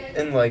Hackett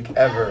in like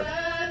ever.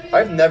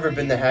 I've never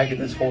been to Hackett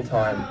this whole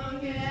time.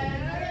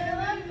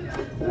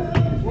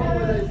 What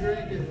were they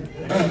drinking?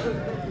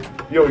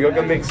 Yo,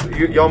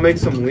 y'all make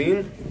some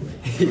lean?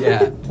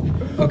 Yeah.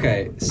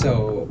 Okay,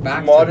 so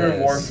back Modern to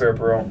this. Warfare,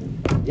 bro.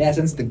 Yeah,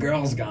 since the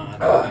girl's gone.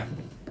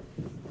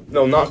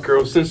 No, not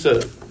girls. Since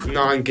the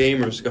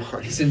non-gamers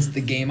gone. Since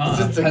the game on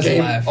Since the has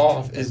game left.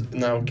 off is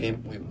now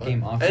game. Wait, what?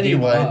 Game off,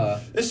 Anyway, game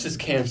off. this is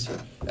cancer.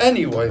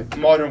 Anyway,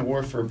 Modern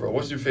Warfare, bro.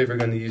 What's your favorite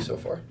gun to use so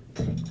far?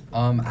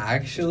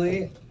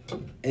 Actually,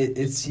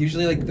 It's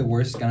usually like the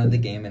worst gun of the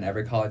game in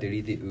every Call of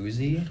Duty, the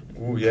Uzi.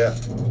 Ooh, yeah.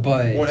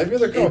 But Well, every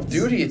other Call of it's-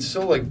 Duty, it's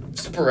so, like,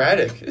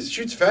 sporadic. It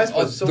shoots fast,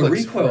 but it's so, the like,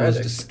 recoil is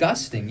sporadic.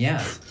 disgusting,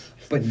 yeah.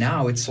 But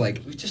now it's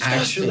like Disgusting.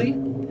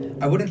 actually,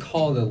 I wouldn't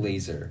call it a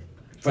laser,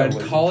 but It's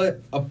not a I'd call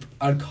it a.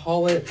 I'd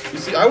call it. You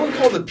see, I would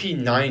call the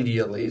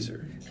P90 a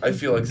laser. I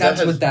feel like That's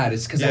that has, what that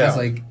is because it yeah. has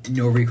like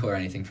no recoil or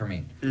anything for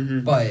me.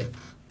 Mhm. But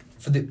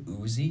for the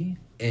Uzi,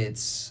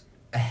 it's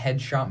a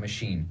headshot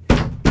machine.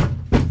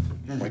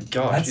 Oh my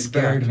gosh, That he's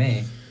scared back.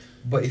 me.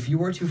 But if you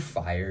were to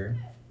fire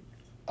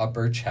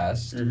upper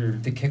chest,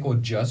 Mhm. the kick will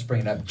just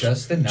bring it up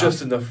just enough.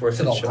 Just enough for a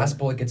So the headshot. last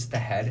bullet gets the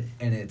head,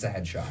 and it's a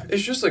headshot.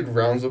 It's just like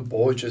rounds of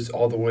bullets just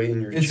all the way in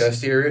your It's-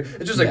 chest area.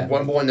 It's just like yeah.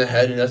 one bullet in the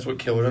head, and that's what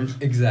killed him.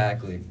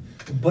 Exactly.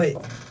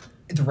 But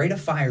the rate of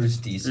fire is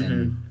decent.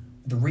 Mhm.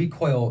 The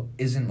recoil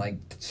isn't like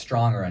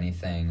strong or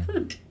anything.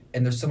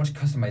 And there's so much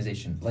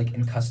customization. Like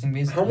in custom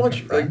games. How with my much?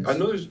 Like friends- I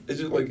know there's.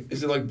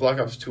 Is it like Black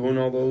Ops 2 and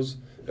all those?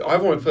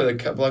 I've only played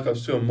like Black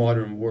Ops 2 and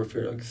Modern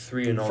Warfare, like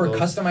 3 and all For those.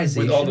 customization.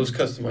 With all those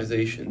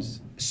customizations.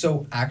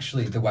 So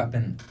actually, the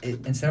weapon,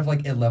 instead of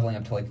like it leveling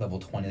up to like level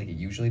 20 like it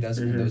usually does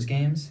in Mhm. those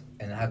games,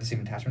 and have the same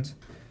attachments,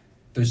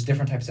 there's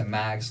different types of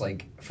mags.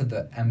 Like for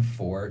the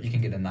M4, you can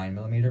get a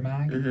 9mm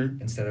mag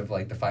Mhm. instead of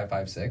like the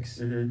 5.56.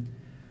 Mhm.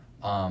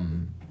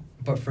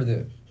 But for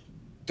the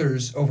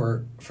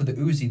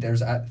Uzi,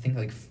 there's I think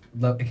like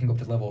it can go up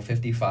to level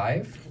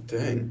 55,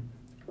 Dang.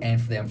 and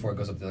for the M4 it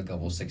goes up to like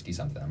level 60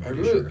 something. I'm I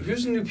pretty really. sure.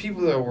 Who's the new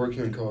people that are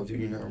working on Call of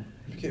Duty now?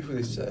 I forget who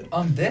they said.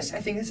 This I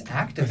think is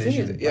I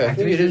Activision. think I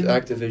think it is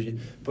Activision.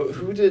 But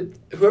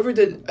whoever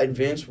did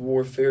Advanced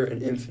Warfare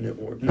and Infinite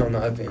War? No,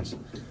 not Advanced.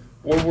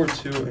 World War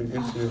II and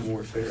Infinite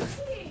Warfare.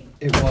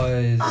 It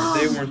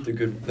was They weren't the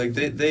good. Like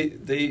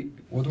they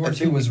World I War II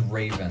think- was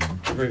Raven.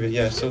 Raven,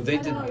 yeah. So they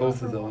did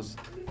both of those,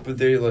 but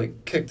they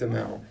like kicked them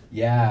out.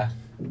 Yeah.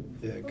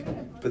 Yeah,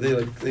 but they're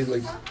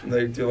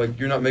like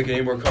you're not making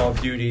any more Call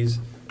of Duties.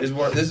 This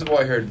is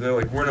what I heard. They're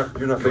like you're not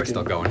We're making.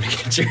 still going. like,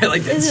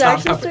 Is it stop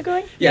actually up. still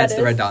going? Yeah, it's it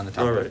the red is. dot on the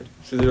top. All right.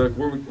 So they're like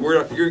we're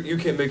not. You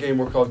can't make any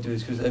more Call of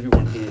Duties because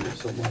everyone hated it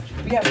so much.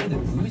 But yeah, for the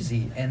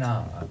Uzi and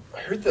I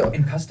heard that.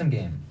 in custom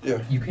game,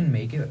 Yeah. you can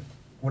make it.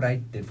 What I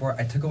did for it,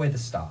 I took away the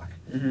stock.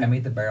 Mhm. I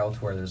made the barrel to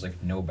where there's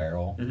like no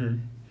barrel, Mm-hmm.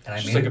 and I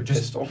Just made like it a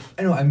pistol.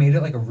 I know I made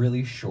it like a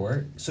really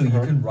short, so Uh-huh.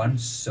 you can run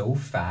so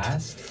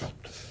fast.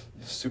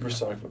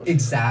 Supersonic mode.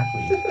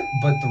 Exactly,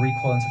 but the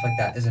recoil and stuff like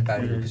that isn't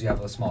bad Mhm. because you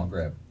have a small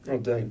grip. Oh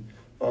dang.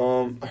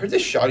 I heard the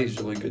shotty's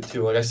really good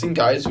too. Like I seen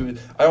guys who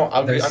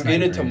I'm They're getting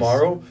it snipers.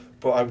 tomorrow,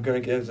 but I'm gonna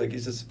get like you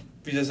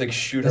just like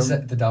shoot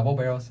them. The double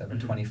barrel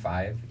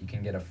 725, you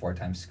can get a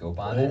 4x scope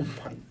on Oh it,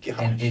 my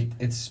gosh. and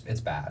it's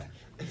bad.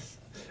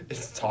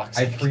 It's I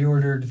toxic.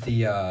 pre-ordered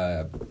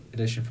the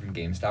edition from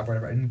GameStop or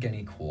whatever. I didn't get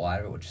any cool out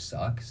of it, which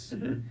sucks.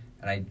 Mhm.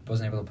 And I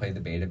wasn't able to play the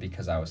beta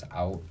because I was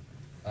out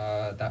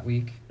that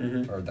week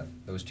Mhm. or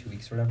those 2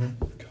 weeks or whatever.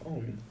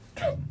 Colin.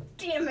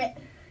 Damn it.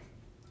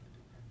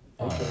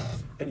 Okay.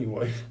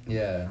 Anyway,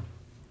 Yeah.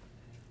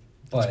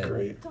 that's But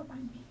great. Don't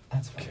mind me.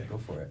 that's fine. Okay. Go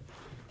for it.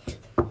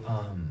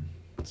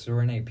 So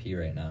we're in AP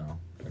right now.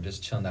 We're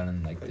just chilling down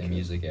in like the Okay.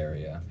 music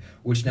area,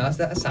 which now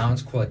that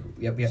sounds cool. Like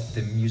yep,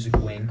 the music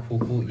wing,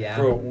 cool. Yeah.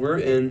 Bro, we're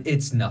in.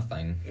 It's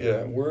nothing.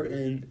 Yeah, we're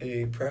in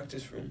a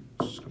practice room.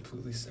 It's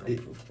completely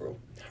soundproof, bro.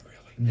 Not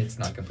really. It's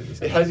not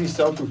completely. It has these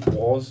soundproof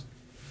walls.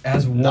 It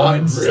has Not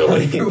one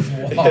really. soundproof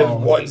It wall.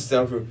 has one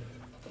soundproof.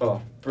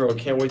 Oh, bro, I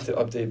can't wait to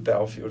update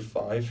Battlefield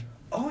 5.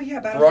 Oh yeah,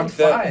 Rock Battlefield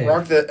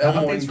 5. that That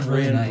M1 update's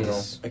Grand, really bro.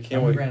 nice. I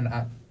can't wait. Grand,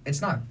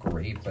 it's not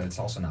great, but it's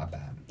also not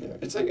bad. Yeah,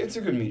 it's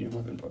a good medium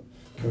weapon, but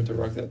can't wait to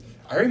rock that.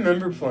 I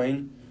remember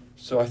playing,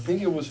 so I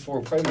think it was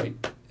for probably my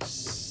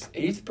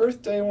 8th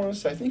birthday. I want to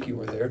say. I think you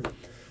were there.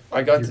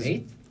 I got Your this.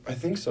 8th? I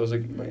think so. It was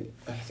like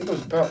I think I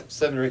was about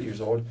 7 or 8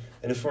 years old,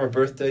 and it's for my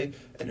birthday,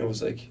 and it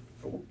was like.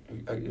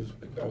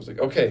 I was like,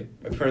 okay,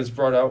 my parents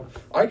brought out.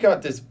 I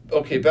got this.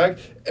 Okay,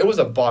 it was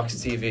a box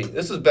TV.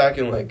 This was back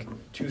in like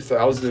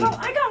 2000. Oh,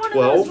 I got one of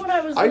 12? those when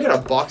I was I got a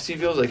little. box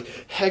TV. I was like,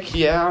 heck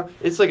yeah!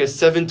 It's like a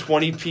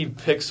 720p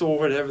pixel,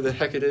 whatever the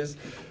heck it is.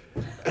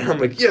 And I'm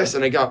like, yes.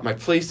 And I got my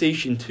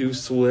PlayStation 2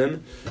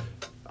 Slim.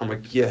 I'm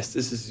like, yes,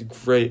 this is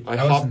great. I I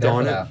wasn't hopped there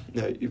on for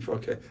it. Yeah,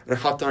 okay. And I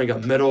hopped on. I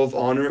got Medal of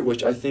Honor,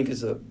 which I think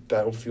is a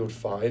Battlefield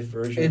 5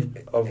 version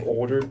of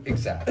older.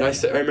 Exactly. And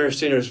I remember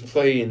seeing her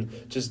playing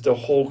just the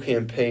whole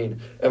campaign.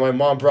 And my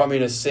mom brought me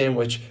in a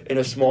sandwich in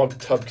a small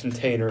tub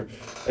container.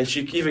 And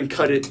she even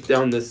cut it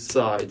down the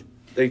side.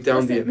 Like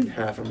down the Listen, in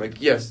half. I'm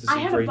like, yes, this is I a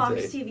had a great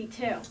box day. TV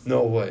too,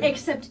 No way.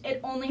 except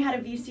it only had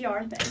a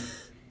VCR thing.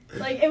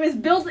 Like it was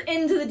built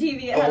into the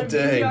TV. It had a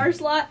dang. VCR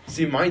slot,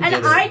 See, mine and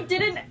didn't. I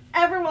didn't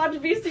ever watch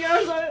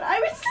VCRs on it. I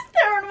would sit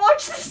there and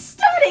watch the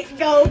static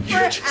go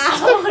for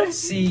hours.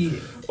 See,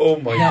 Oh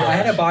my now god. I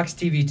had a box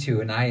TV too,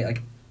 and I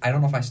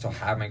don't know if I still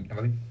have my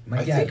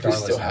I yeah, think we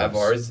Darla's still have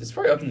house. ours. It's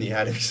probably up in the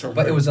attic somewhere.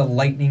 But it was a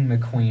Lightning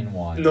McQueen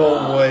one.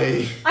 No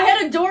way. I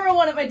had a Dora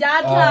one at my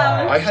dad's Oh.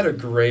 house. I had a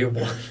gray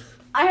one.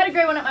 I had a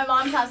great one at my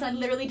mom's house, and I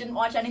literally didn't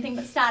watch anything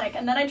but Static.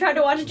 And then I tried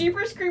to watch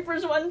Jeepers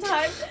Creepers one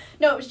time.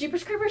 No, it was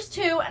Jeepers Creepers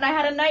 2, and I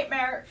had a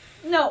nightmare.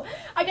 No,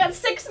 I got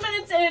 6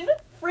 minutes in,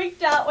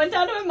 freaked out, went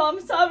down to my mom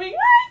sobbing,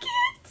 I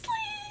can't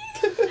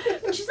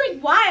sleep. And she's like,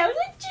 why? I was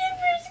like,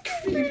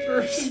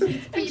 Jeepers Creepers.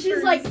 And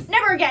she's like,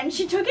 never again.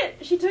 She took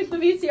the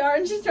VCR,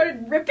 and she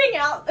started ripping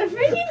out the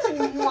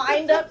freaking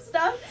wind-up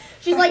stuff.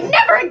 She's like,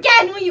 never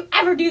again will you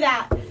ever do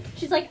that.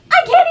 She's like,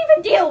 I can't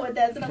even deal with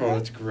this. And I'm Oh, like,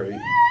 that's great.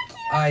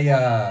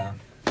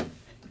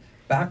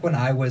 Back when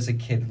I was a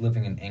kid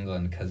living in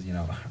England, because, you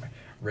know,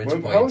 rich How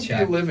boy long did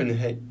check. you live in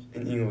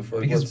England for?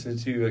 Like, Because- what,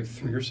 since you like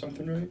 3 or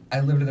something, right?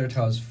 I lived there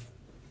till I was,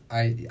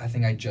 I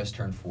think I just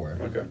turned 4.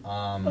 Okay.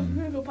 I'm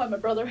gonna go find my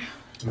brother.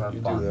 You have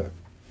You fun. do that.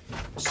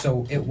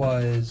 So it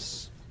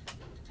was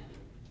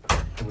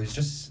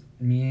just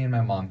me and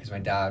my mom, because my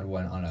dad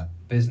went on a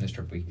business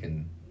trip, we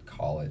can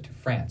call it, to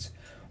France,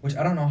 which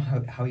I don't know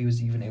how he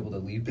was even able to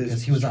leave,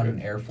 because he was on an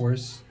Business Air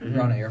Force, we Mhm.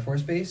 were on an Air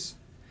Force base.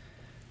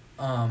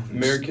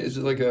 American, is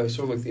it like a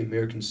sort of like the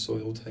American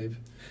soil type?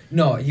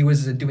 No, he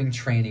was doing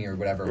training or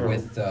whatever Oh.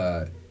 with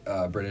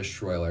British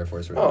Royal Air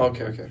Force. Or Oh,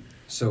 whatever. okay.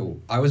 So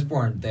I was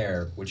born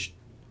there, which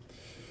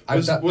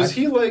Was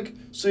he like,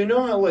 so you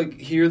know how like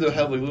here they'll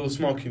have like little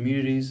small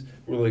communities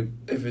where like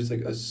if it's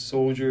like a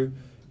soldier,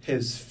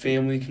 his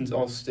family can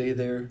all stay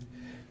there,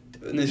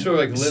 and they sort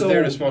of like live there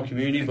in a small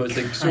community, but it's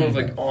like sort of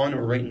like Kind of. on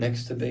or right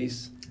next to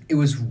base. It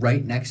was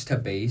right next to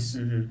base,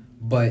 Mm-hmm.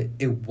 but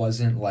it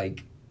wasn't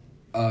like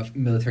a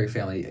military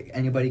family. Like,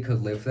 anybody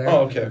could live there.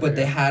 Oh, okay. But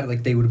they had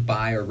like they would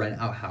buy or rent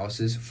out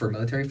houses for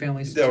military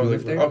families That to was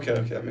live like, there. okay,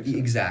 that makes sense.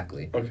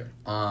 Exactly. Okay.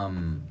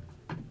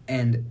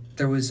 And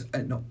there was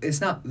no,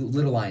 it's not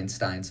Little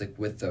Einsteins like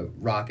with the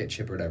rocket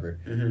ship or whatever.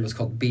 Mhm. It was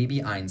called Baby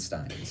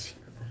Einsteins.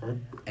 Uh-huh.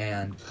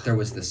 And there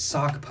was this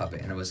sock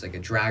puppet, and it was like a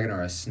dragon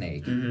or a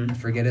snake. Mhm. I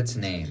forget its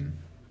name.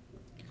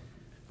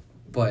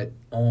 But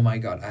oh my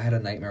god, I had a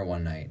nightmare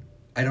one night.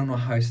 I don't know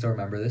how I still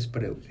remember this,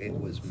 but it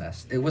was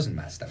messed. It wasn't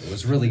messed up. It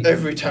was really.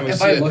 Every time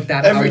if I looked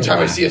at it, every would time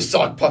I laugh. see a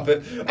sock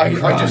puppet, I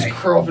just cry.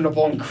 curl up in a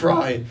ball and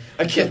cry.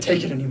 I can't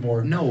take it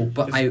anymore. No,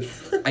 but I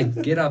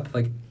get up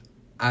like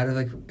out of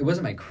like it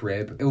wasn't my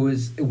crib. It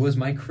was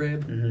my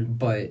crib, Mhm.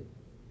 but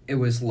it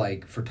was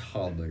like for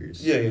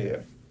toddlers. Yeah.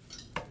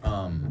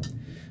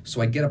 So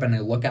I get up and I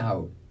look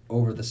out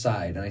over the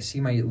side and I see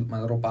my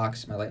little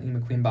box, my Lightning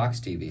McQueen box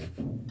TV.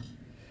 And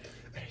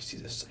I see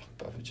the sock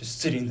puppet just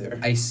sitting there.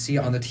 I see it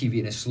on the TV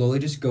and it slowly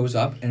just goes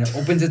up and it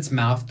opens its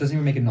mouth, doesn't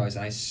even make a noise,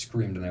 and I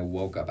screamed and I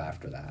woke up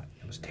after that.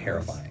 It was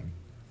terrifying.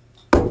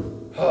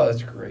 Oh,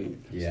 that's great.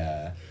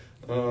 Yeah.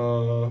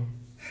 So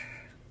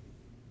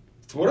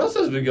what else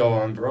has been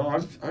going on, bro?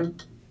 I'm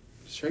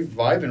straight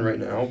vibing right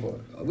now,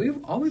 but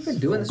All we've been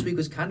doing this week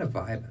was kind of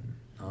vibing.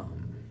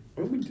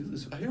 what did we do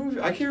this?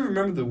 I can't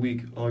remember the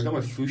week. Oh, I got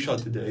my flu shot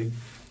today.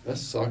 That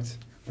sucked.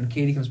 When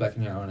Katie comes back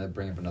in here, I want to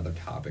bring up another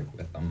topic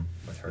with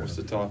her. What's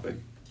the topic?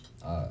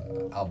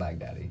 Al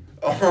Baghdadi.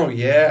 Oh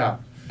yeah.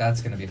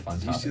 That's gonna be a fun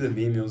Did you topic. see the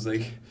meme? It was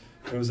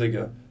like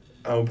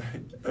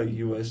a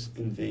U.S.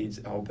 invades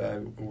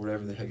Al-Bag or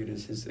whatever the heck it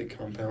is, his like,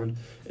 compound.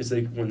 It's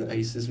like when the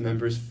ISIS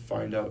members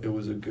find out it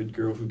was a good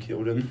girl who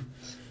killed him.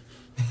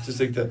 Just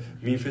like the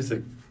meme face,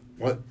 like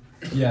what?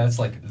 Yeah, it's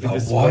like Like the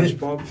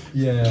SpongeBob.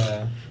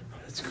 Yeah.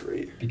 That's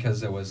great.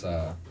 Because it was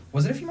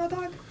it a female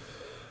dog?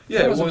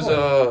 Yeah, It it was a was.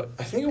 boy.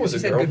 I think it was He a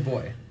said girl. good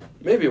boy.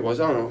 Maybe it was.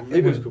 I don't know.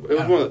 Maybe it was. It was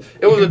I one. don't Of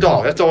the, it was You a can dog.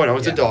 call- That's all I know.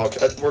 It's yeah. a dog.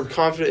 We're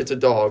confident it's a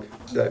dog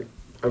that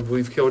I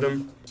believe killed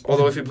him.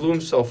 Although if he blew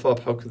himself up,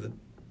 how could the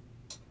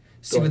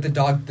See, with the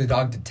dog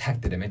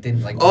detected him. It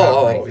didn't like. Oh, grab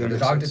oh, anything. that the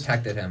makes dog sense.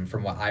 detected him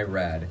from what I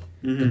read.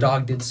 The Mhm.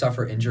 dog did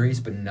suffer injuries,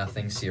 but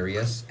nothing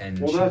serious. And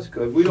Well, she- that's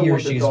good. We don't he or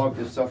want the she's- dog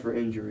to suffer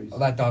injuries. Oh,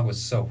 that dog is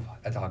so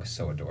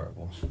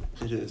adorable.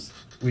 It is.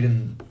 We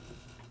didn't.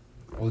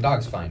 Well, the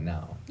dog's fine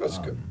now. That's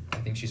good. I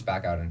think she's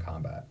back out in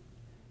combat.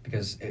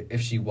 Because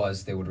if she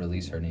was, they would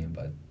release her name,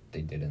 but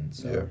they didn't.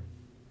 So.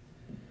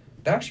 Yeah.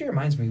 That actually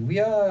reminds me. We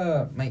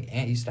my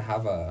aunt used to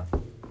have a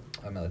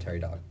military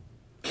dog.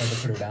 Had to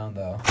put her down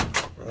though.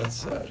 Well, that's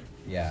sad.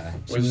 Yeah.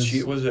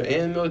 Was her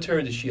in the military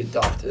or did she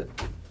adopt it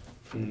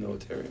from the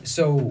military?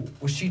 So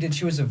what she did,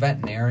 she was a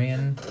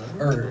veterinarian,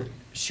 or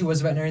she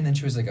was a veterinarian. Then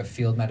she was like a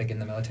field medic in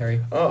the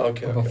military. Oh,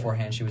 okay. But okay.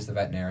 beforehand, she was the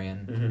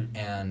veterinarian. Mhm.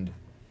 And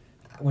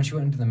when she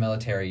went into the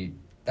military,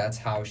 that's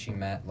how she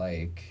met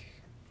like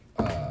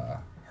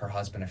her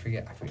husband. I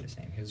forget his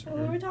name. He was What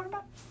were we talking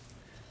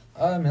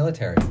about?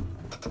 military.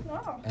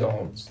 Oh. And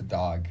Dogs. The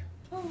dog.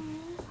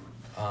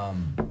 Oh.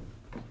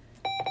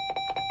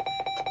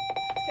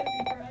 It's gonna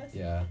be for us.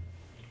 Yeah.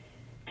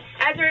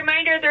 As a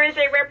reminder, there is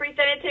a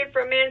representative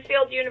from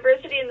Mansfield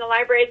University in the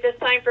library at this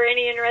time for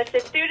any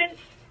interested students.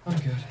 Oh,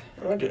 good.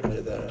 I'll get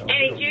edit that out.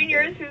 Any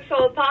juniors who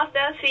sold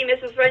pasta, see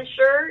Mrs.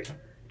 Rensher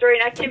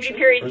during activity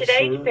period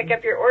today to pick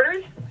up your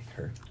orders. Like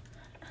her.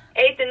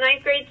 8th and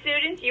 9th grade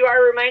students, you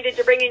are reminded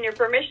to bring in your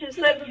permission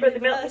slips for the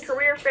Milton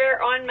Career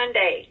Fair on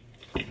Monday.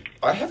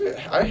 I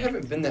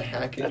haven't been to The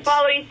Hackett.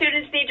 following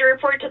students need to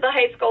report to the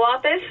high school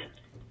office: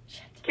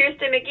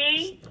 Kirsten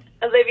McGee,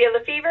 Olivia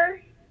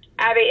Lefevre,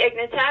 Abby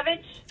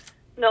Ignatavich,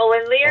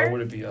 Nolan Why Lear,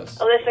 would it be us?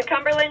 Alyssa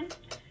Cumberland,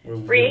 We're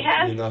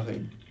Rehab.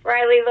 nothing.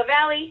 Riley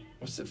LaValle,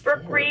 What's it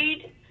Brooke for?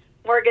 Reed,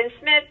 Morgan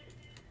Smith,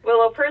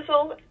 Willow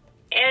Purcell,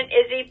 and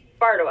Izzy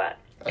Bardoa.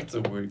 That's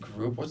a weird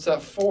group. What's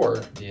that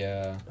for?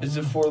 Yeah. Is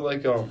it for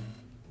like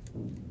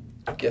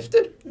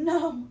gifted?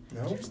 No.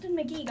 No. Tristan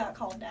McGee got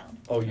called down.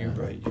 Oh, you're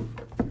right.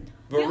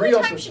 The only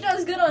time she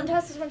does good on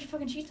tests is when she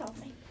fucking cheats off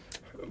me.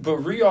 But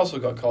Ree also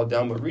got called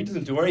down, but Ree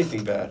doesn't do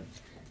anything bad.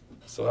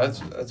 So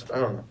that's I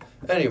don't know.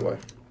 Anyway,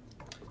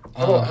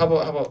 how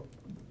about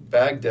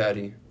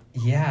Baghdaddy?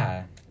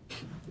 Yeah.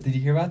 Did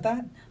you hear about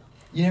that?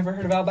 You never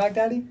heard of Al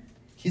Baghdadi?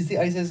 He's the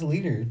ISIS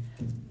leader.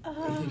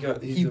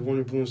 He's the one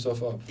who blew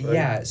himself up. Right?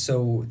 Yeah.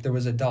 So there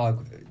was a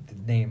dog. The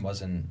name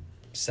wasn't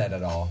said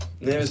at all.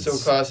 The name is still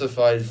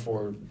classified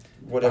for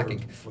whatever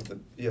Blacking. for the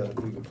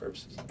legal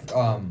purposes.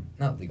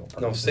 Not legal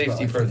purposes. No, safety but,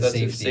 like, for the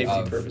purposes. Safety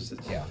of- purposes.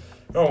 Yeah.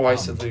 I don't know why I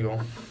said legal.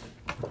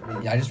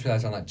 Yeah, I just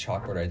realized on that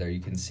chalkboard right there, you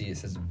can see it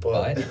says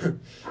But butt.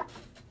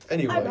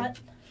 anyway,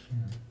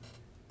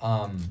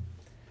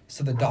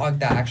 So the dog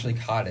that actually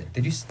caught it.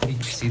 Did you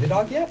see the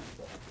dog yet?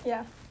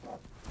 Yeah.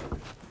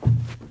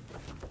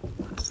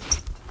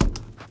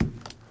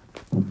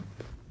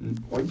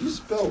 why do you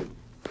spell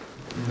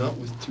nut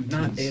with two T's?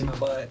 Not in the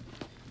butt.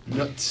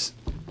 Nuts.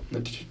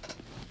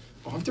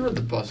 I'll have to read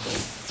the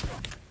bus.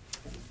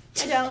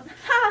 I don't.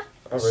 Ha!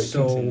 All right,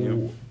 So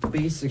continue.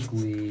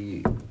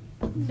 basically,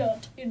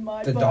 Not in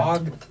my the butt.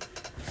 dog.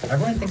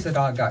 Everyone thinks the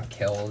dog got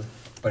killed,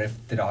 but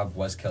if the dog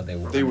was killed, they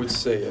would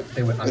say it.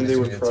 They would And they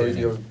would understand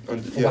probably it. be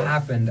But what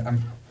happened?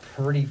 I'm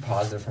pretty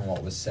positive from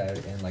what was said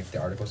in like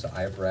the articles that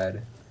I've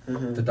read.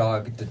 Mhm. The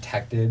dog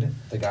detected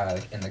the guy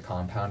like in the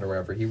compound or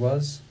wherever he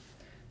was.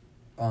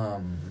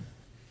 Or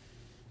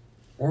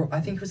I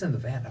think he was in the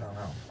van. I don't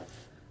know.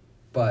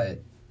 But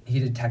he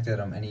detected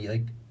him, and he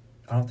I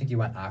don't think he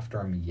went after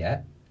him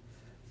yet.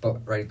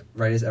 But right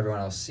as everyone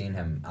else seen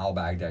him, Al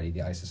Baghdadi,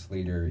 the ISIS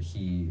leader,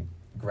 he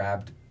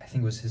grabbed, I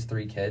think it was his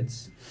 3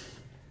 kids.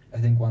 I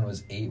think one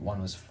was 8,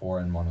 one was 4,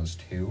 and one was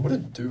 2. What a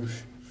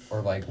douche.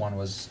 Or one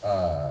was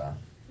Young.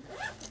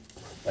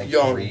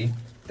 3.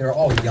 They were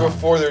all young.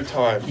 Before their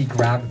time. He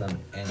grabbed them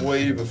and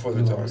Way he before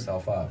their blew time.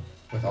 himself up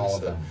with all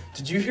of them.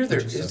 Did you hear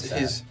Which is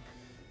so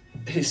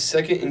his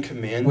second in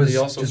command? Was they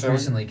also just found?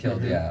 recently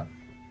killed. Mhm. Yeah.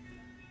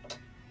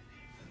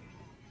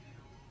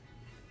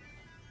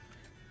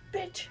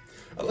 Bitch.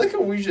 I like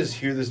how we just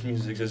hear this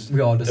music just.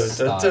 We all just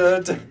stop.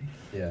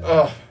 Yeah.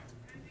 Ugh.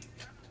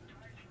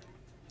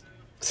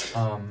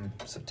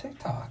 So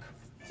TikTok.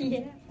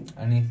 Yeah.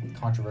 Any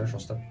controversial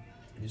stuff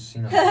you've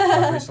seen on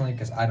TikTok recently?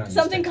 Because I don't. use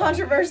Something TikTok.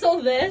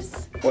 controversial.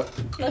 This. What?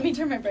 Let me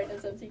turn my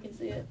brightness up so you can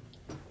see it.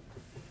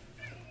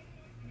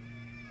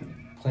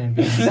 Plan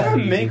B. Is that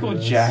Sorry, Michael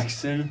videos.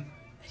 Jackson?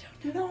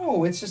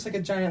 No, it's just like a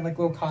giant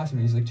little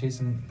costume. He's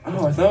chasing.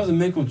 Oh, I thought it was a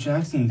Michael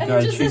Jackson And guy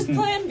it just says chasing.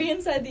 Plan B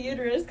inside the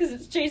uterus because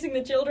it's chasing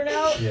the children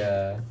out.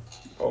 Yeah.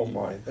 Oh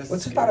my. That's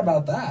What's the scary. thought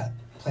about that?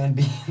 Plan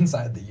B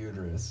inside the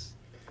uterus.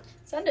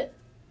 Send it.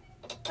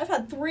 I've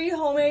had 3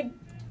 homemade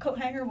coat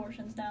hanger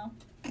abortions now.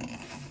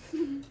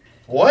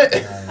 What?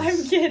 Nice.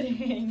 I'm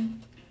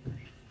kidding.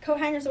 Coat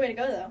hanger's the way to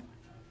go though.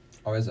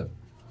 Oh, is it?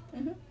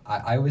 Mhm.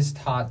 I was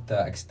taught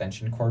the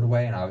extension cord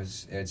way, and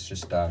it's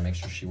just make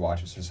sure she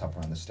watches herself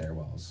around the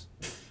stairwells.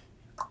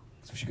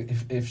 So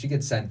if she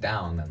gets sent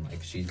down, then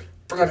she gets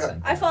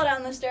sent I down. fall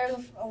down the stairs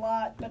a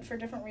lot, but for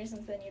different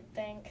reasons than you'd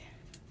think.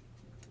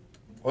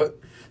 What?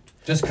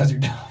 Just because you're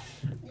dumb.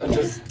 I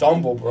just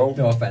stumble, bro.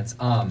 No offense.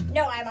 No,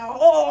 I'm a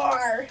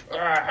whore.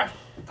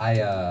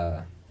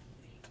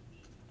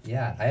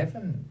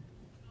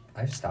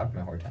 I've stopped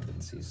my whore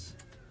tendencies.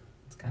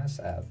 It's kind of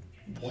sad.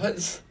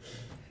 What?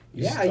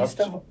 You I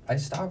stopped?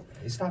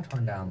 stopped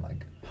hoeing down,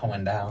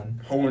 hoeing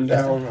down. Hoeing I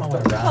down.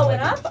 stopped hoeing around, Hoeing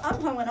up?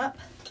 I'm hoeing up.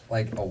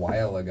 a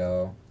while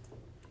ago.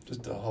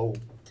 Just a hoe.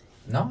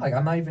 No,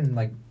 I'm not even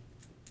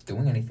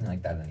doing anything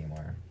like that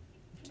anymore.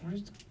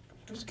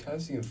 Where's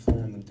Cassie and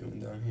Florian doing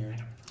down here?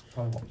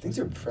 Probably I think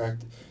they're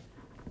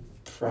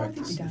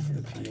practicing down for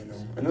here the to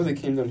piano. I know they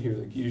came down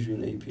here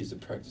usually in APs to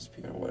practice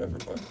piano or whatever,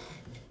 but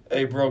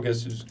hey bro,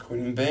 guess who's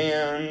quitting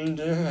band?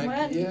 Heck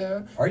When?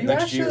 yeah. Are you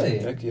Next actually?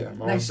 Year. Heck yeah.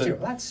 Mom Next said, year.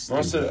 That's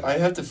Mom stupid. said I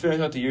have to finish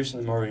out the year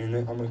since I'm already in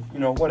it. I'm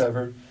like,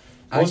 whatever.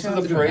 I Most just of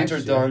have the to do it parades are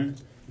next year. done,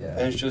 Yeah.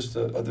 and it's just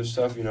the other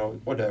stuff,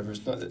 whatever.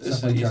 It's not. It's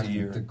Stuff an easy during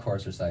year. The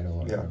course recital.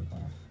 Or Yeah. whatever.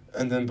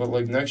 And then, but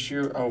next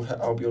year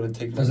I'll be able to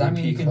take. Does my that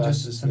mean AP you can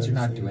classes just, and since you're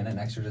not everything. doing it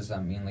next year, does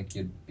that mean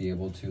you'd be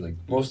able to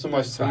Most of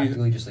my study,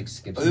 practically just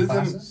skip other some than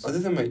classes? other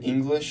than my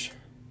English,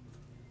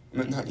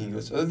 not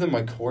English, other than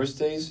my course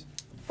days,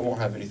 I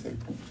won't have anything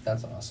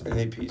That's awesome.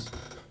 in APs. So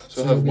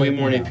So I'll have you'll way be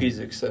more in down. APs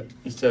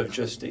instead of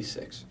just day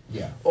 6.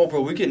 Yeah. Oh,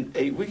 bro, we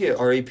get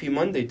our AP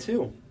Monday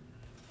too.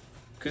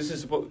 Cause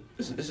this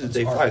is It's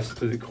day our- 5,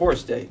 so the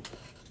course day.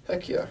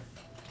 Heck yeah.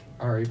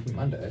 RAP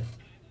Monday.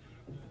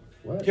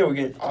 What? Yeah,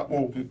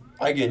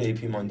 I get an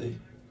AP Monday.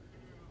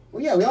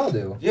 Well, yeah, we all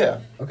do. Yeah.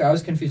 Okay, I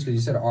was confused because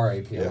you said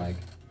RAP. Yeah. I'm like,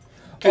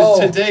 Because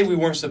Oh. today we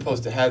weren't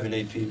supposed to have an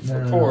AP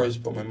for No. course,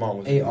 but my mom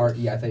was. ARE.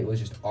 I thought it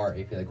was just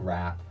RAP,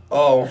 rap.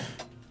 Oh.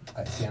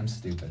 See, I'm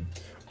stupid.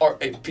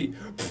 R.A.P.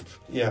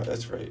 Yeah,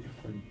 that's right.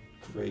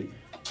 Great.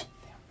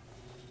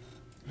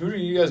 Who do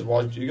you guys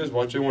watch? Do you guys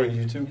watch anyone on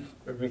YouTube?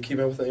 Ever been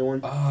keeping up with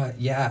anyone?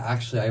 Yeah,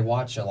 actually, I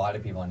watch a lot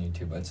of people on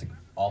YouTube, but it's like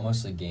all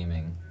mostly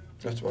gaming.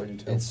 That's what I do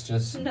too. It's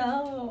just...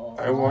 No.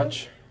 I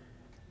watch...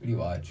 Who do you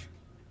watch?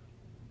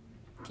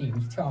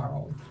 James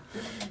Charles.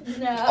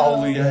 No.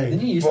 Ollie A.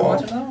 Didn't you used to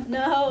watch it though?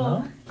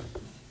 No.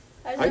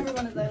 I was never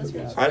one of those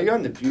girls. I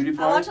got into PewDiePie.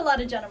 I watch a lot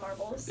of Jenna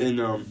Marbles.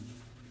 And I'll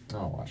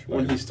watch it.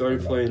 when he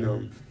started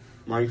playing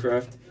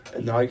Minecraft,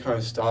 and now he kind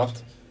of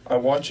stopped. I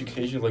watch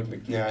occasionally like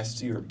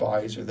McNasty or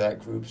Bies or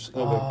that group's a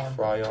little bit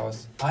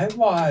Cryos. I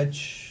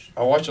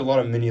watch a lot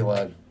of Mini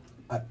Lad.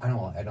 I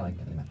don't like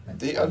Mini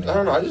I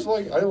don't know. I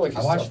like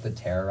his I watch stuff. the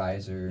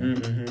Terrorizer,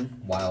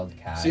 Mm-hmm.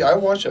 Wildcat. See, I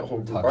watch that whole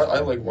group. Touch I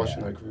Them, like watching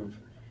yeah. that group.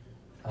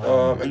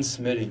 And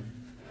Smitty.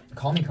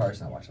 Call Me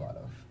Carson. I watch a lot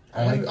of.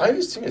 I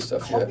haven't seen his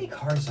stuff Call yet. Me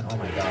Carson. Oh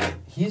my god,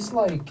 he's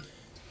like.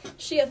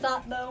 She a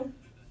thought though.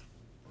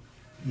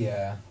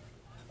 Yeah.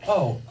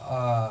 Oh.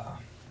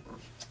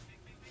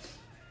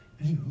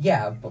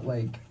 Yeah, but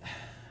like.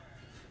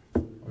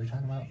 What are we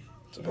talking about?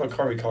 It's about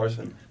Carmi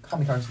Carson. Call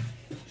Me Carson.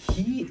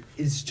 He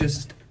is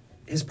just.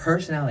 His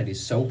personality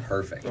is so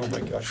perfect. Oh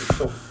my gosh, it's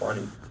so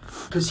funny.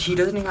 Because he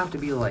doesn't even have to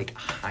be like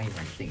high or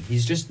anything.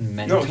 He's just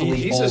mentally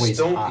he's always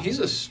high. He's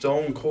a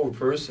stone cold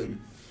person.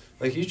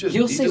 Like he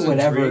He'll say doesn't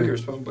whatever. drink or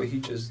something, but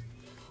he just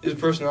his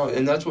personality,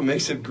 and that's what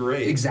makes it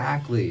great.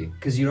 Exactly,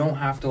 because you don't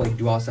have to like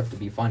do all stuff to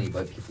be funny,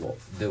 but people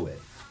do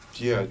it.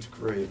 Yeah, it's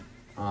great.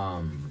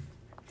 I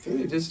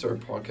think they did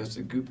start a podcast,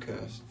 the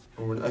Goopcast,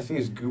 or I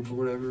think it's Goop or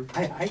whatever.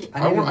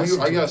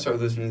 I gotta start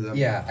listening to them.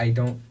 Yeah, I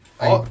don't.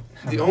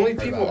 The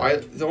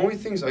only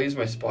things I use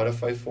my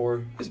Spotify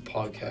for is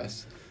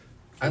podcasts.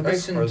 I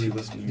listen. hardly Do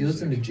listen to you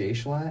listen to music. Jay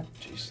Schlatt?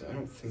 Jeez, I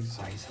don't think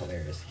so. Oh, he's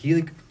hilarious.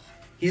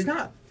 He's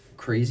not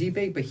crazy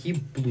big, but he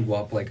blew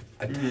up like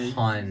a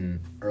ton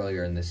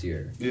earlier in this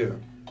year. Yeah.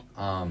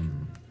 How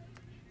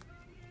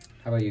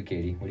about you,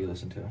 Katie? What do you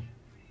listen to?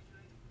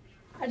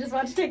 I just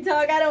watch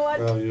TikTok. I don't watch.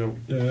 Well, you don't.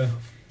 Yeah.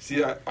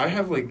 See, I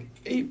have like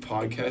 8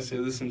 podcasts I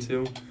listen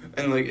to,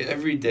 and like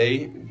every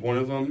day, one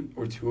of them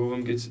or 2 of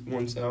them gets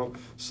once out.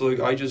 So like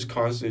I just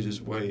constantly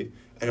just wait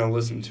and I'll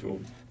listen to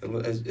them.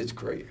 It's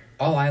great.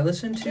 Oh, I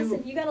listen to.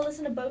 Listen, you gotta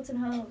listen to Boats and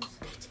Hoes.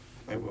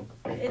 I will.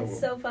 It's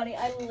so funny.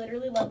 I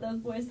literally love those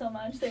boys so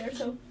much. They are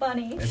so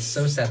funny. It's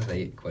so sad that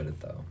they quit it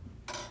though.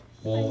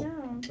 I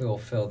know. We will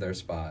fill their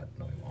spot.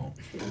 No, we won't.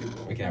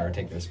 We can never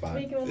take their spot.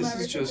 This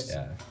is just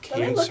yeah. Let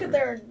me look at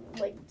their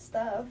like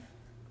stuff.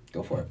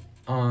 Go for it.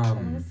 I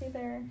want to see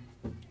their.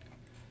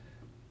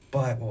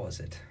 But what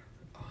was it?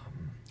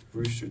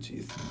 Rooster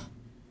Teeth.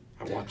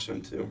 I watch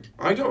them too.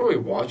 I don't really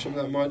watch them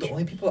that much. The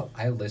only people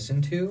I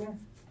listen to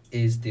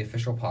is the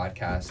official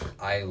podcast.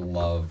 I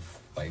love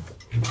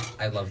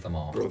them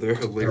all. Bro, they're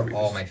hilarious. They're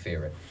all my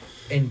favorite.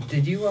 And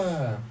did you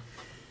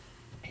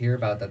hear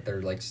about that?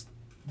 They're like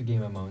the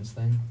Game of Moans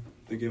thing.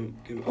 The game.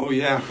 Oh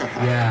yeah.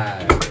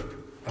 Yeah.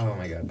 Oh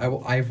my god.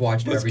 I've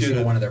watched every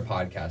single one of their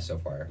podcasts so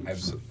far.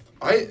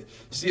 I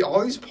see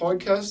all these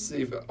podcasts.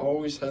 They've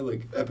always had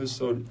like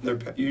episode. They're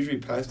usually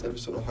past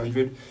episode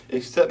 100,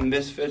 except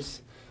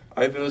Misfits.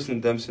 I've been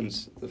listening to them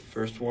since the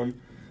first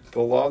one.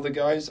 But a lot of the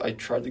guys, I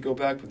tried to go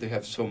back, but they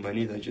have so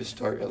many that I just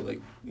start at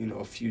like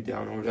a few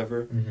down or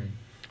whatever. Mm-hmm.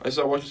 I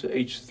started watching the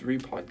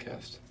H3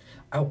 podcast.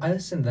 I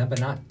listen to them, but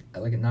not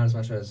as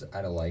much as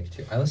I'd like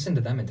to. I listen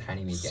to them in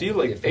Tiny Meat. See,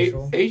 like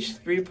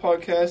H3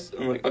 podcast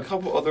and like a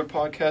couple other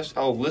podcasts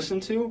I'll listen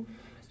to,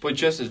 but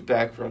just as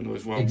background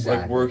noise when I'm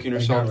like working or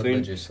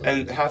something.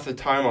 And half the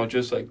time I'll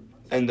just like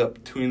end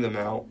up tuning them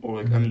out,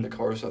 or like I'm in the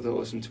car or something,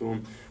 listen to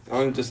them.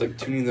 I'm just like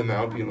tuning them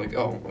out, being like,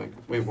 oh, like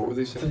wait, what were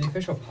they saying? For the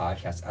official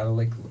podcast,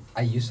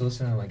 I used to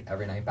listen to like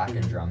every night back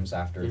in drums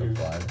after the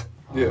blood.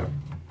 Yeah.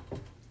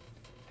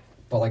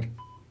 But like,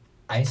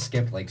 I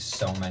skipped like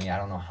so many. I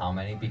don't know how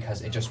many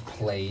because it just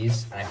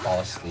plays and I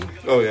fall asleep.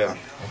 Oh yeah.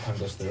 It kind of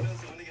goes through.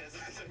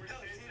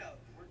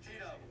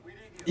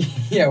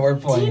 Yeah, we're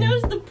playing.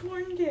 Tino's the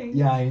porn king.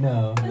 Yeah, I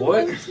know. I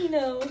love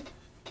Tino.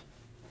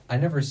 I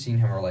never seen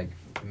him or like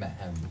met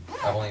him.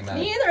 I've only met.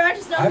 Me either. I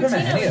just know. I haven't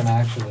met any of them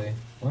actually.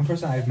 One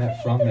person I've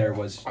met from there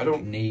was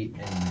Nate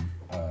and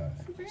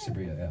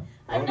Sabria. Yeah.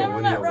 I've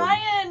never met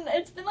Ryan.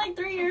 It's been like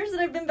 3 years that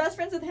I've been best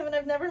friends with him, and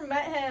I've never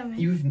met him.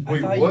 I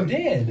thought you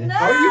did. No.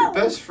 How are you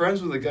best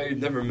friends with a guy you've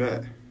never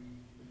met?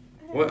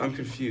 What? I'm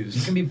confused.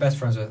 You can be best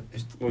friends with.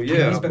 Well,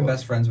 yeah. He's been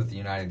best friends with the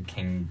United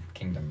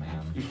Kingdom,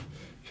 man.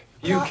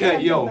 You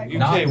can't, one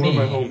of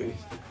my homies.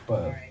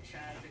 But.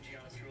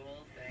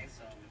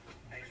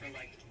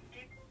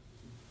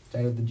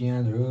 Stay with the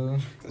Gianna.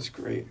 That's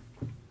great.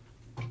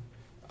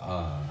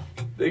 I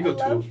They go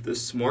to love- the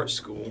smart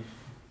school.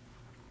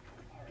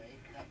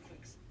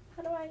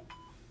 How do I?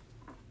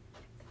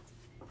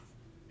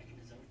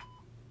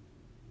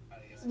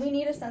 We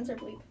need a censor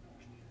bleep.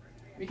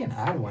 We can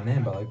add one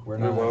in, but like we're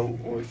not.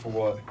 Wait for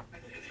what?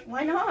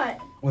 Why not?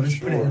 We'll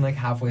just put it in like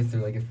halfway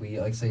through, like if we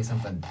like say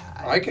something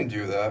bad. I can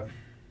do that.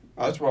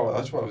 That's what I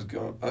was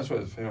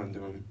planning on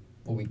doing.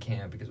 Well, we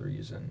can't because we're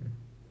using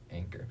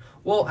Anchor.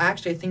 Well,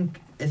 actually, I think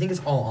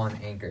it's all on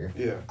Anchor.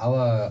 Yeah.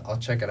 I'll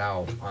check it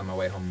out on my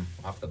way home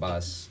off the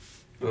bus.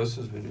 This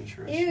has been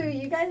interesting. Ew,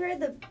 you guys ride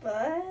the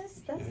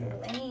bus? That's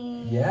Yeah.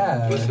 lame.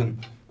 Yeah. Listen,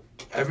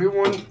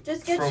 everyone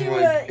Just get from you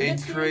like a- 8th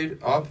get you- grade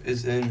up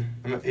is in.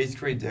 8th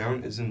grade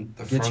down is in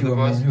the Get front you a of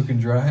man us, who can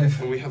drive.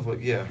 and we have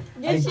like Get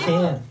I you,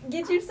 can't.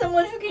 Get you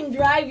someone who can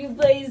drive you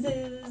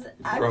places.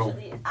 Bro.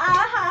 Actually,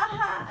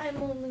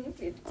 I'm only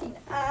 15.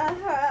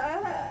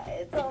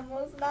 It's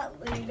almost not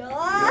legal.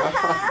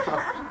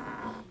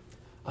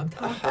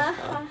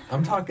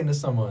 I'm talking to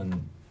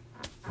someone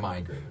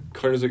my grade.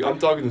 Carter's like, I'm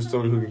talking to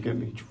someone who can get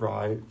me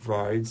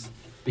rides.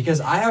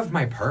 Because I have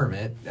my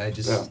permit. I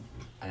just Yeah.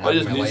 have I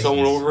just my need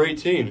someone license. over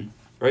 18,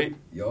 right?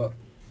 Yup.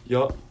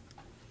 Yup.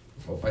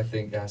 Well, I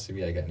think it has to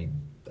be like any.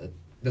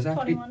 Does that have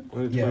to 21.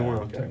 Only be? Yeah, 21,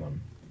 okay.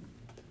 21.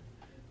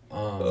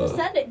 So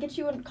send it. Get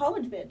you a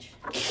college bitch.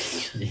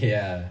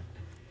 Yeah.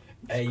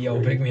 Hey,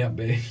 yo, pick me up,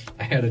 babe.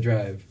 I had to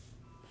drive.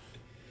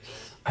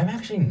 I'm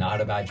actually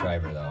not a bad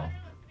driver, though.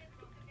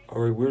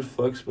 Alright, weird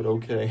flex, but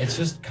okay. It's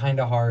just kind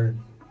of hard.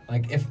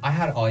 Like, if I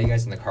had all you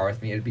guys in the car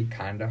with me, it'd be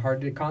kind of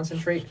hard to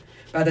concentrate.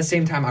 But at the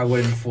same time, I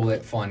wouldn't full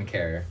on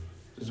care.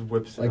 Just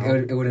whips Like, out.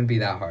 it wouldn't be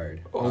that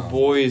hard. Oh,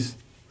 boys.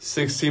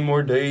 16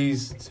 more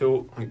days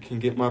till I can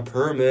get my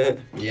permit.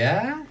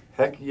 Yeah?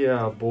 Heck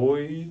yeah,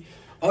 boy.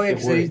 Oh, yeah, Can't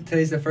 'cause wait.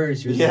 today's the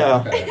first. You're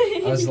Yeah.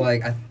 Okay. I was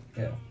like,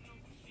 yeah.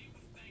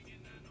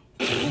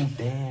 Oh,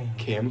 damn.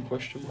 Cam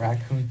question mark?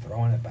 Raccoon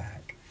throwing it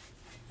back.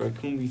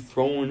 Raccoon be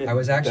throwing it I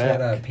was actually back.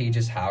 at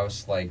Paige's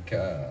house, like,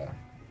 the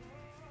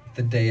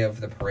day of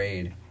the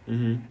parade.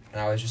 Mm-hmm. And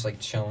I was just, like,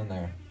 chilling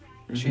there.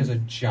 She has a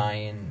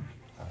giant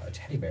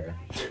teddy bear.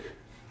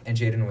 And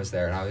Jaden was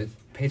there. And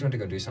Paige went to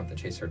go do something,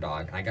 chase her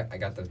dog. And I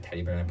got the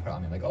teddy bear and I put it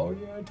on me. Like, oh,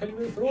 yeah, teddy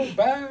bear, throw it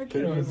back.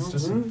 You know, it's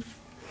just... It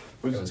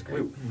was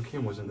great. Wait,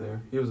 Cam wasn't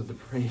there. He was at the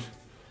parade.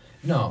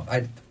 No,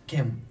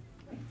 Cam...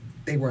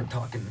 They weren't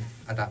talking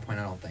at that point,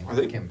 I don't think. Are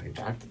they Cam and Paige.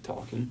 back to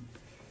talking?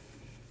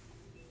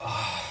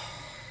 I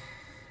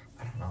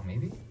don't know,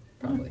 maybe?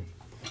 Probably.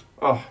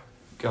 Oh,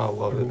 God,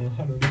 love it.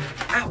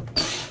 Ow! What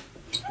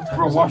time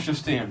Bro, is watch it? the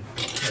stand.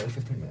 Yeah, like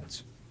 15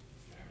 minutes.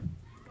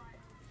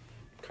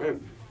 Okay.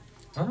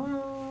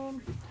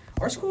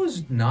 Our school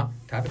is not...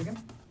 Tap it again?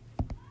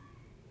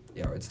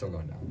 Yeah, it's still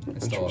going down.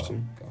 It's still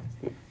Interesting.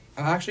 going.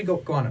 Actually,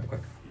 go on it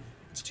quick.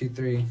 It's 2,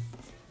 3...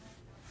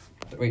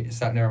 Wait,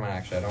 stop. Never mind,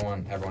 actually. I don't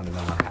want everyone to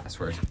know my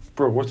password.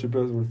 Bro, what's your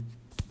password?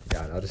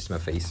 Yeah, I'll just see my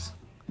face.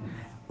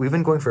 We've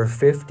been going for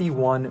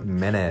 51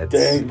 minutes.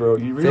 Dang, bro.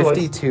 You realize,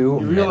 52 you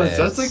realize minutes.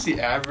 that's like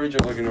the average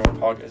of like an normal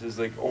podcast is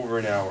like over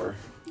an hour.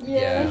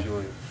 Yeah.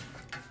 Usually.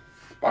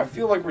 I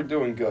feel like we're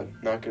doing good.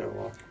 Not gonna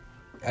lie.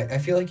 I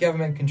feel like you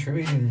haven't been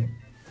contributing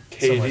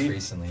so much Katie.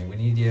 recently. We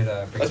need you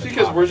to bring That's some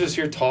because we're topics. just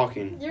here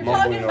talking. You're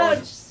mumbling talking about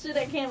on. shit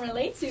I can't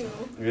relate to.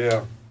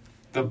 Yeah.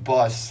 The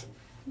bus.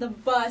 The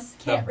bus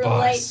can't The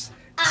relate. bus.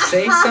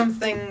 Say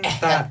something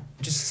that...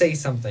 Just say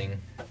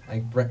something.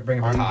 Like, bring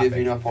up a I'm topic.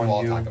 giving up on we'll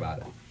all you. talk about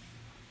it.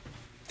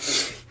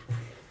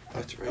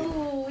 That's right.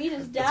 Ooh, he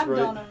just That's dabbed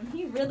right. on him.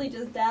 He really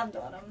just dabbed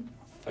on him.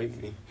 Fight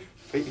me.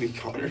 Fight me,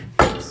 Connor.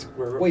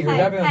 Square up. Wait, you're Hey,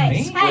 dabbing on hey, me?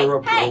 hey, Square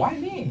up, hey. bro. Why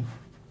me?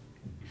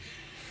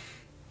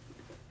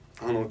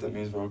 I don't know what that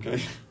means, but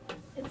okay.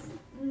 It's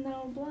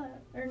no blood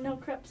or no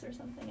Crips or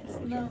something. It's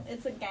Okay. no,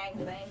 it's a gang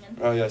thing. And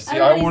Oh, yeah. See, I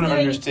Everybody's wouldn't doing-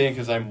 understand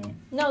because I'm...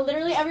 no,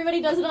 literally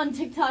everybody does it on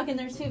TikTok, and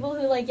there's people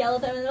who like yell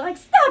at them, and they're like,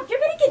 "Stop! You're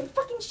gonna get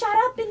fucking shot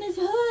up in this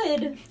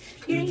hood."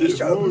 You're This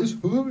gonna hood.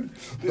 hood.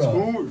 This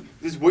hood.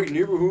 This white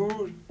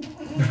neighborhood.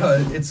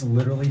 It's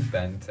literally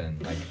Benton.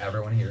 Like,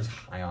 everyone here is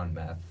high on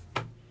meth.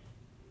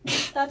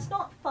 That's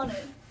not funny.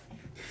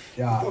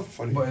 Yeah, Not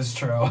funny. but it's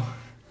true.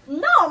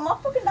 No, my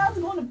fucking dad's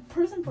going to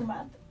prison for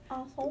meth,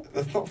 asshole.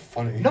 That's not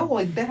funny. No,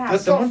 like, that happened.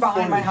 That's Someone not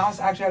behind my funny. house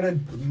actually had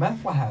a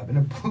meth lab, and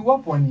it blew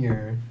up one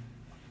year.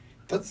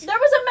 That's... There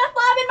was a meth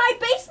lab in my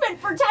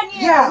basement for 10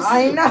 years. Yeah,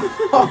 I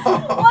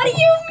know. What do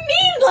you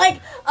mean?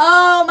 Like,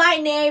 oh, my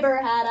neighbor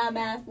had a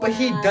meth lab. But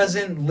he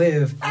doesn't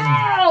live in...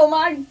 Oh,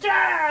 my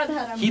dad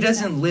had a He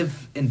doesn't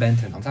live in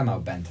Benton. I'm talking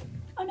about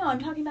Benton. Oh, no, I'm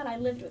talking about I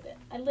lived with it.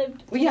 I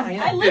lived... Well, yeah,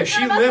 yeah. I lived Yeah, in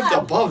she a meth lived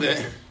lab. above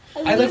it.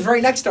 I live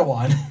right next to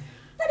one.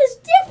 That is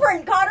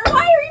different, Connor.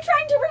 Why are you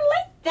trying to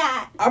relate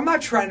that? I'm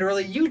not trying to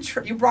really... You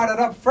brought it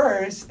up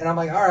first, and I'm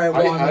like, all right,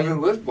 well, I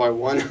haven't lived by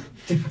one.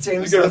 James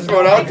You gotta says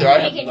throw it no. out there. I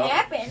Make have it not.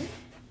 happen.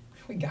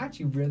 We got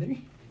you, brother.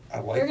 I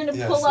like We're gonna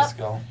yes, pull let's up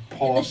go. In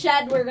Pull the up.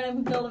 shed, we're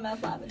going to build a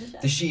meth lab in the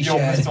shed. The she Yo,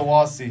 shed. Mr.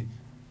 Lassie.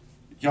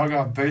 Y'all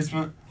got a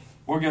basement?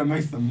 We're gonna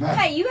make some meth.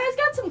 Hey, you guys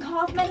got some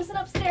cough medicine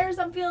upstairs?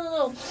 I'm feeling a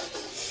little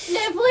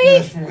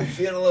sniffly. I'm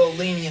feeling a little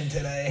lenient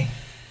today.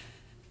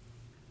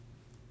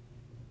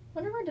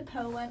 Wonder where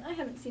Depoe went. I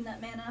haven't seen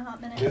that man in a hot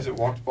minute. Yes, it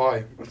walked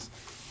by. What's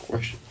the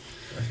question?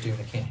 Dude,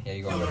 I can't. Yeah,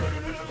 you go on.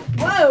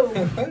 Whoa!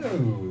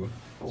 Oh.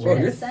 Whoa, Bro,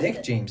 you're Send thick,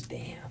 it. James.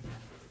 Damn.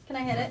 Can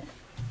I hit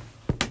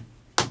it?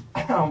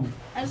 Ow.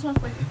 I just want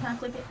to flick it. Can I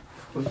flick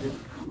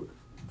it?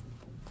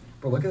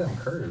 Bro, look at them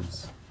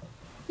curves.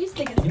 He's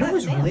thick as You know fuck,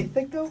 who's damn. really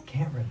thick, though?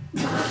 Cameron.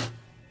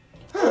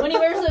 When he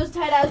wears those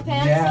tight ass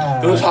pants.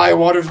 Yeah. Those high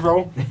waters,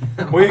 bro.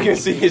 Where you can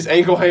see his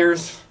ankle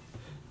hairs.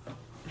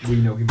 We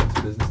know he means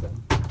business then.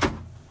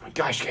 My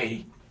gosh,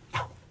 Katie.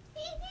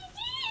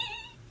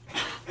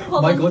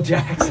 Hold Michael on.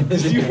 Jackson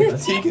is Did you hear in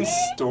it. Tegan's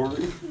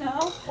story?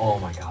 No. Oh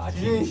my god.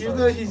 You didn't hear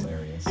that?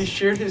 He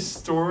shared his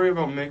story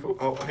about Michael.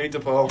 Oh, I hate to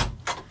Paul.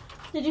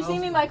 Did you see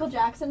me, Michael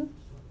Jackson?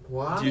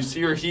 What? Do you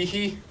see her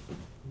hee?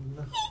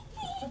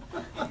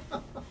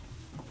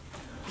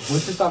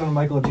 What's your thought on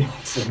Michael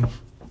Jackson?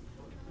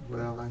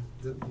 Well, I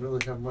didn't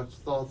really have much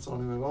thoughts on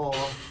him at all.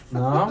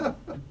 No?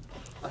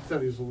 I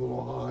thought he was a little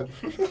odd.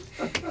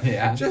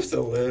 Yeah. Just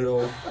a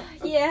little.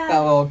 That Yeah.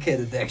 little kid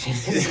addiction.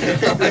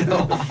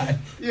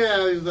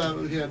 Yeah,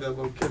 he had that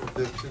little kid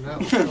addiction. That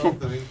was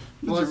something.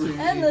 Plus,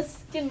 And the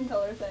skin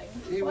color thing.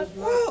 he was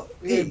Well, not.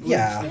 He had bleached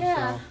yeah. himself.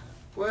 Yeah.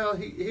 Well,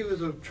 he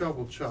was a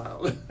troubled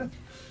child.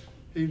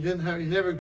 He never